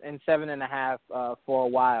 7 and 7.5 for a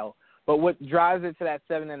while. But what drives it to that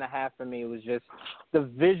 7.5 for me was just the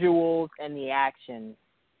visuals and the action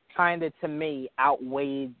kind of, to me,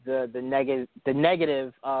 outweighed the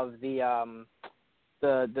negative of the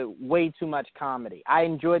way too much comedy. I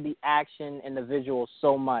enjoyed the action and the visuals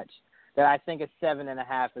so much that I think a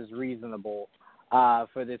 7.5 is reasonable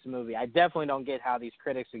for this movie. I definitely don't get how these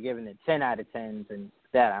critics are giving it 10 out of 10s and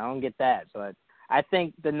that. I don't get that, but I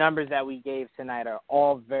think the numbers that we gave tonight are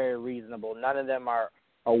all very reasonable. None of them are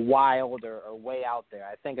wild or way out there.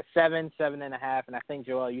 I think a 7, 7.5, and I think,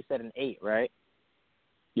 Joel, you said an 8, right?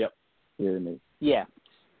 Yep. Yeah, an 8. Yeah.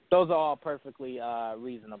 Those are all perfectly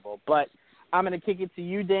reasonable. But I'm going to kick it to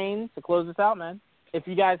you, Dane, to close this out, man. If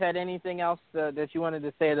you guys had anything else that you wanted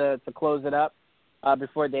to say to close it up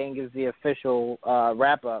before Dane gives the official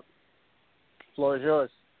wrap-up, the floor is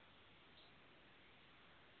yours.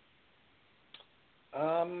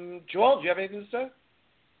 Joel, do you have anything to say?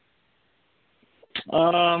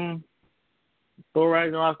 Thor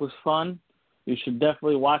Ragnarok was fun. You should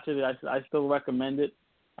definitely watch it. I still recommend it.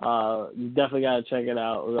 You definitely got to check it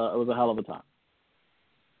out. It was a hell of a time.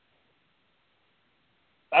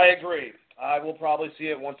 I agree. I will probably see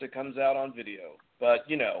it once it comes out on video. But,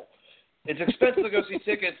 it's expensive to go see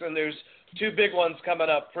tickets, and there's 2 big ones coming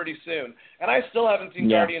up pretty soon. And I still haven't seen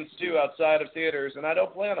Guardians 2 outside of theaters, and I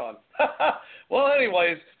don't plan on. Well,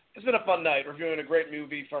 anyways, it's been a fun night reviewing a great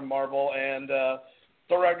movie from Marvel, and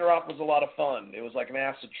Thor Ragnarok was a lot of fun. It was like an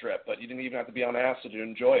acid trip, but you didn't even have to be on acid to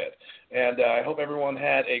enjoy it. And I hope everyone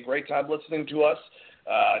had a great time listening to us.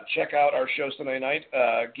 Check out our show Sunday night,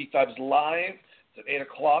 Geek Vibes Live. It's at 8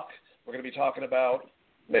 o'clock. We're going to be talking about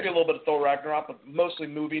maybe a little bit of Thor Ragnarok, but mostly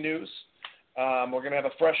movie news. We're going to have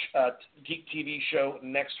a fresh Geek TV show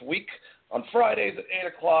next week on Fridays at 8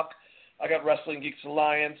 o'clock. I got Wrestling Geeks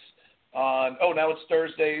Alliance now it's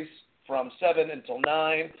Thursdays from 7 until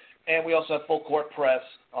 9. And we also have Full Court Press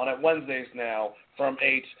on at Wednesdays now from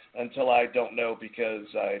 8 until I don't know because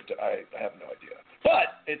I have no idea.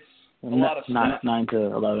 But it's a lot of stuff. 9 to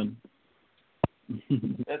 11.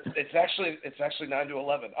 It's actually 9 to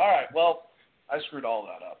 11. All right, well, I screwed all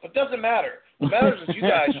that up. But it doesn't matter. What matters is you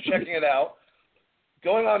guys checking it out,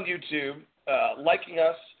 going on YouTube, liking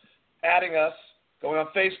us, adding us, going on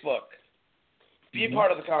Facebook. Be a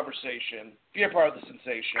part of the conversation. Be a part of the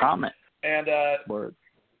sensation. Comment. And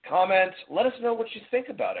comment. Let us know what you think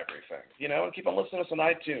about everything. And keep on listening to us on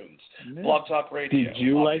iTunes, Blog Talk Radio. Did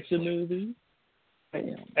you like the movie?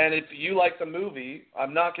 And if you like the movie,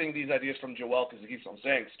 I'm not getting these ideas from Joel because he keeps on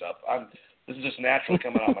saying stuff. This is just naturally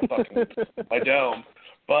coming out of my dome.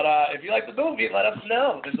 But if you like the movie, let us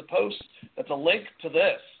know. There's a post that's a link to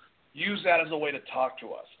this. Use that as a way to talk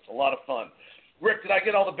to us. It's a lot of fun. Rick, did I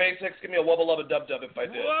get all the basics? Give me a wubba lubba dub dub if I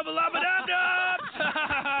did. Wubba lubba dub dub!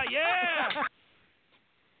 Yeah!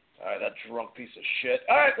 All right, that drunk piece of shit.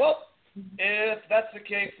 All right, well, if that's the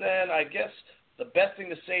case, then I guess the best thing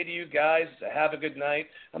to say to you guys is to have a good night.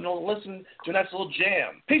 I'm going to listen to a nice little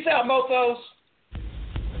jam. Peace out, mofos!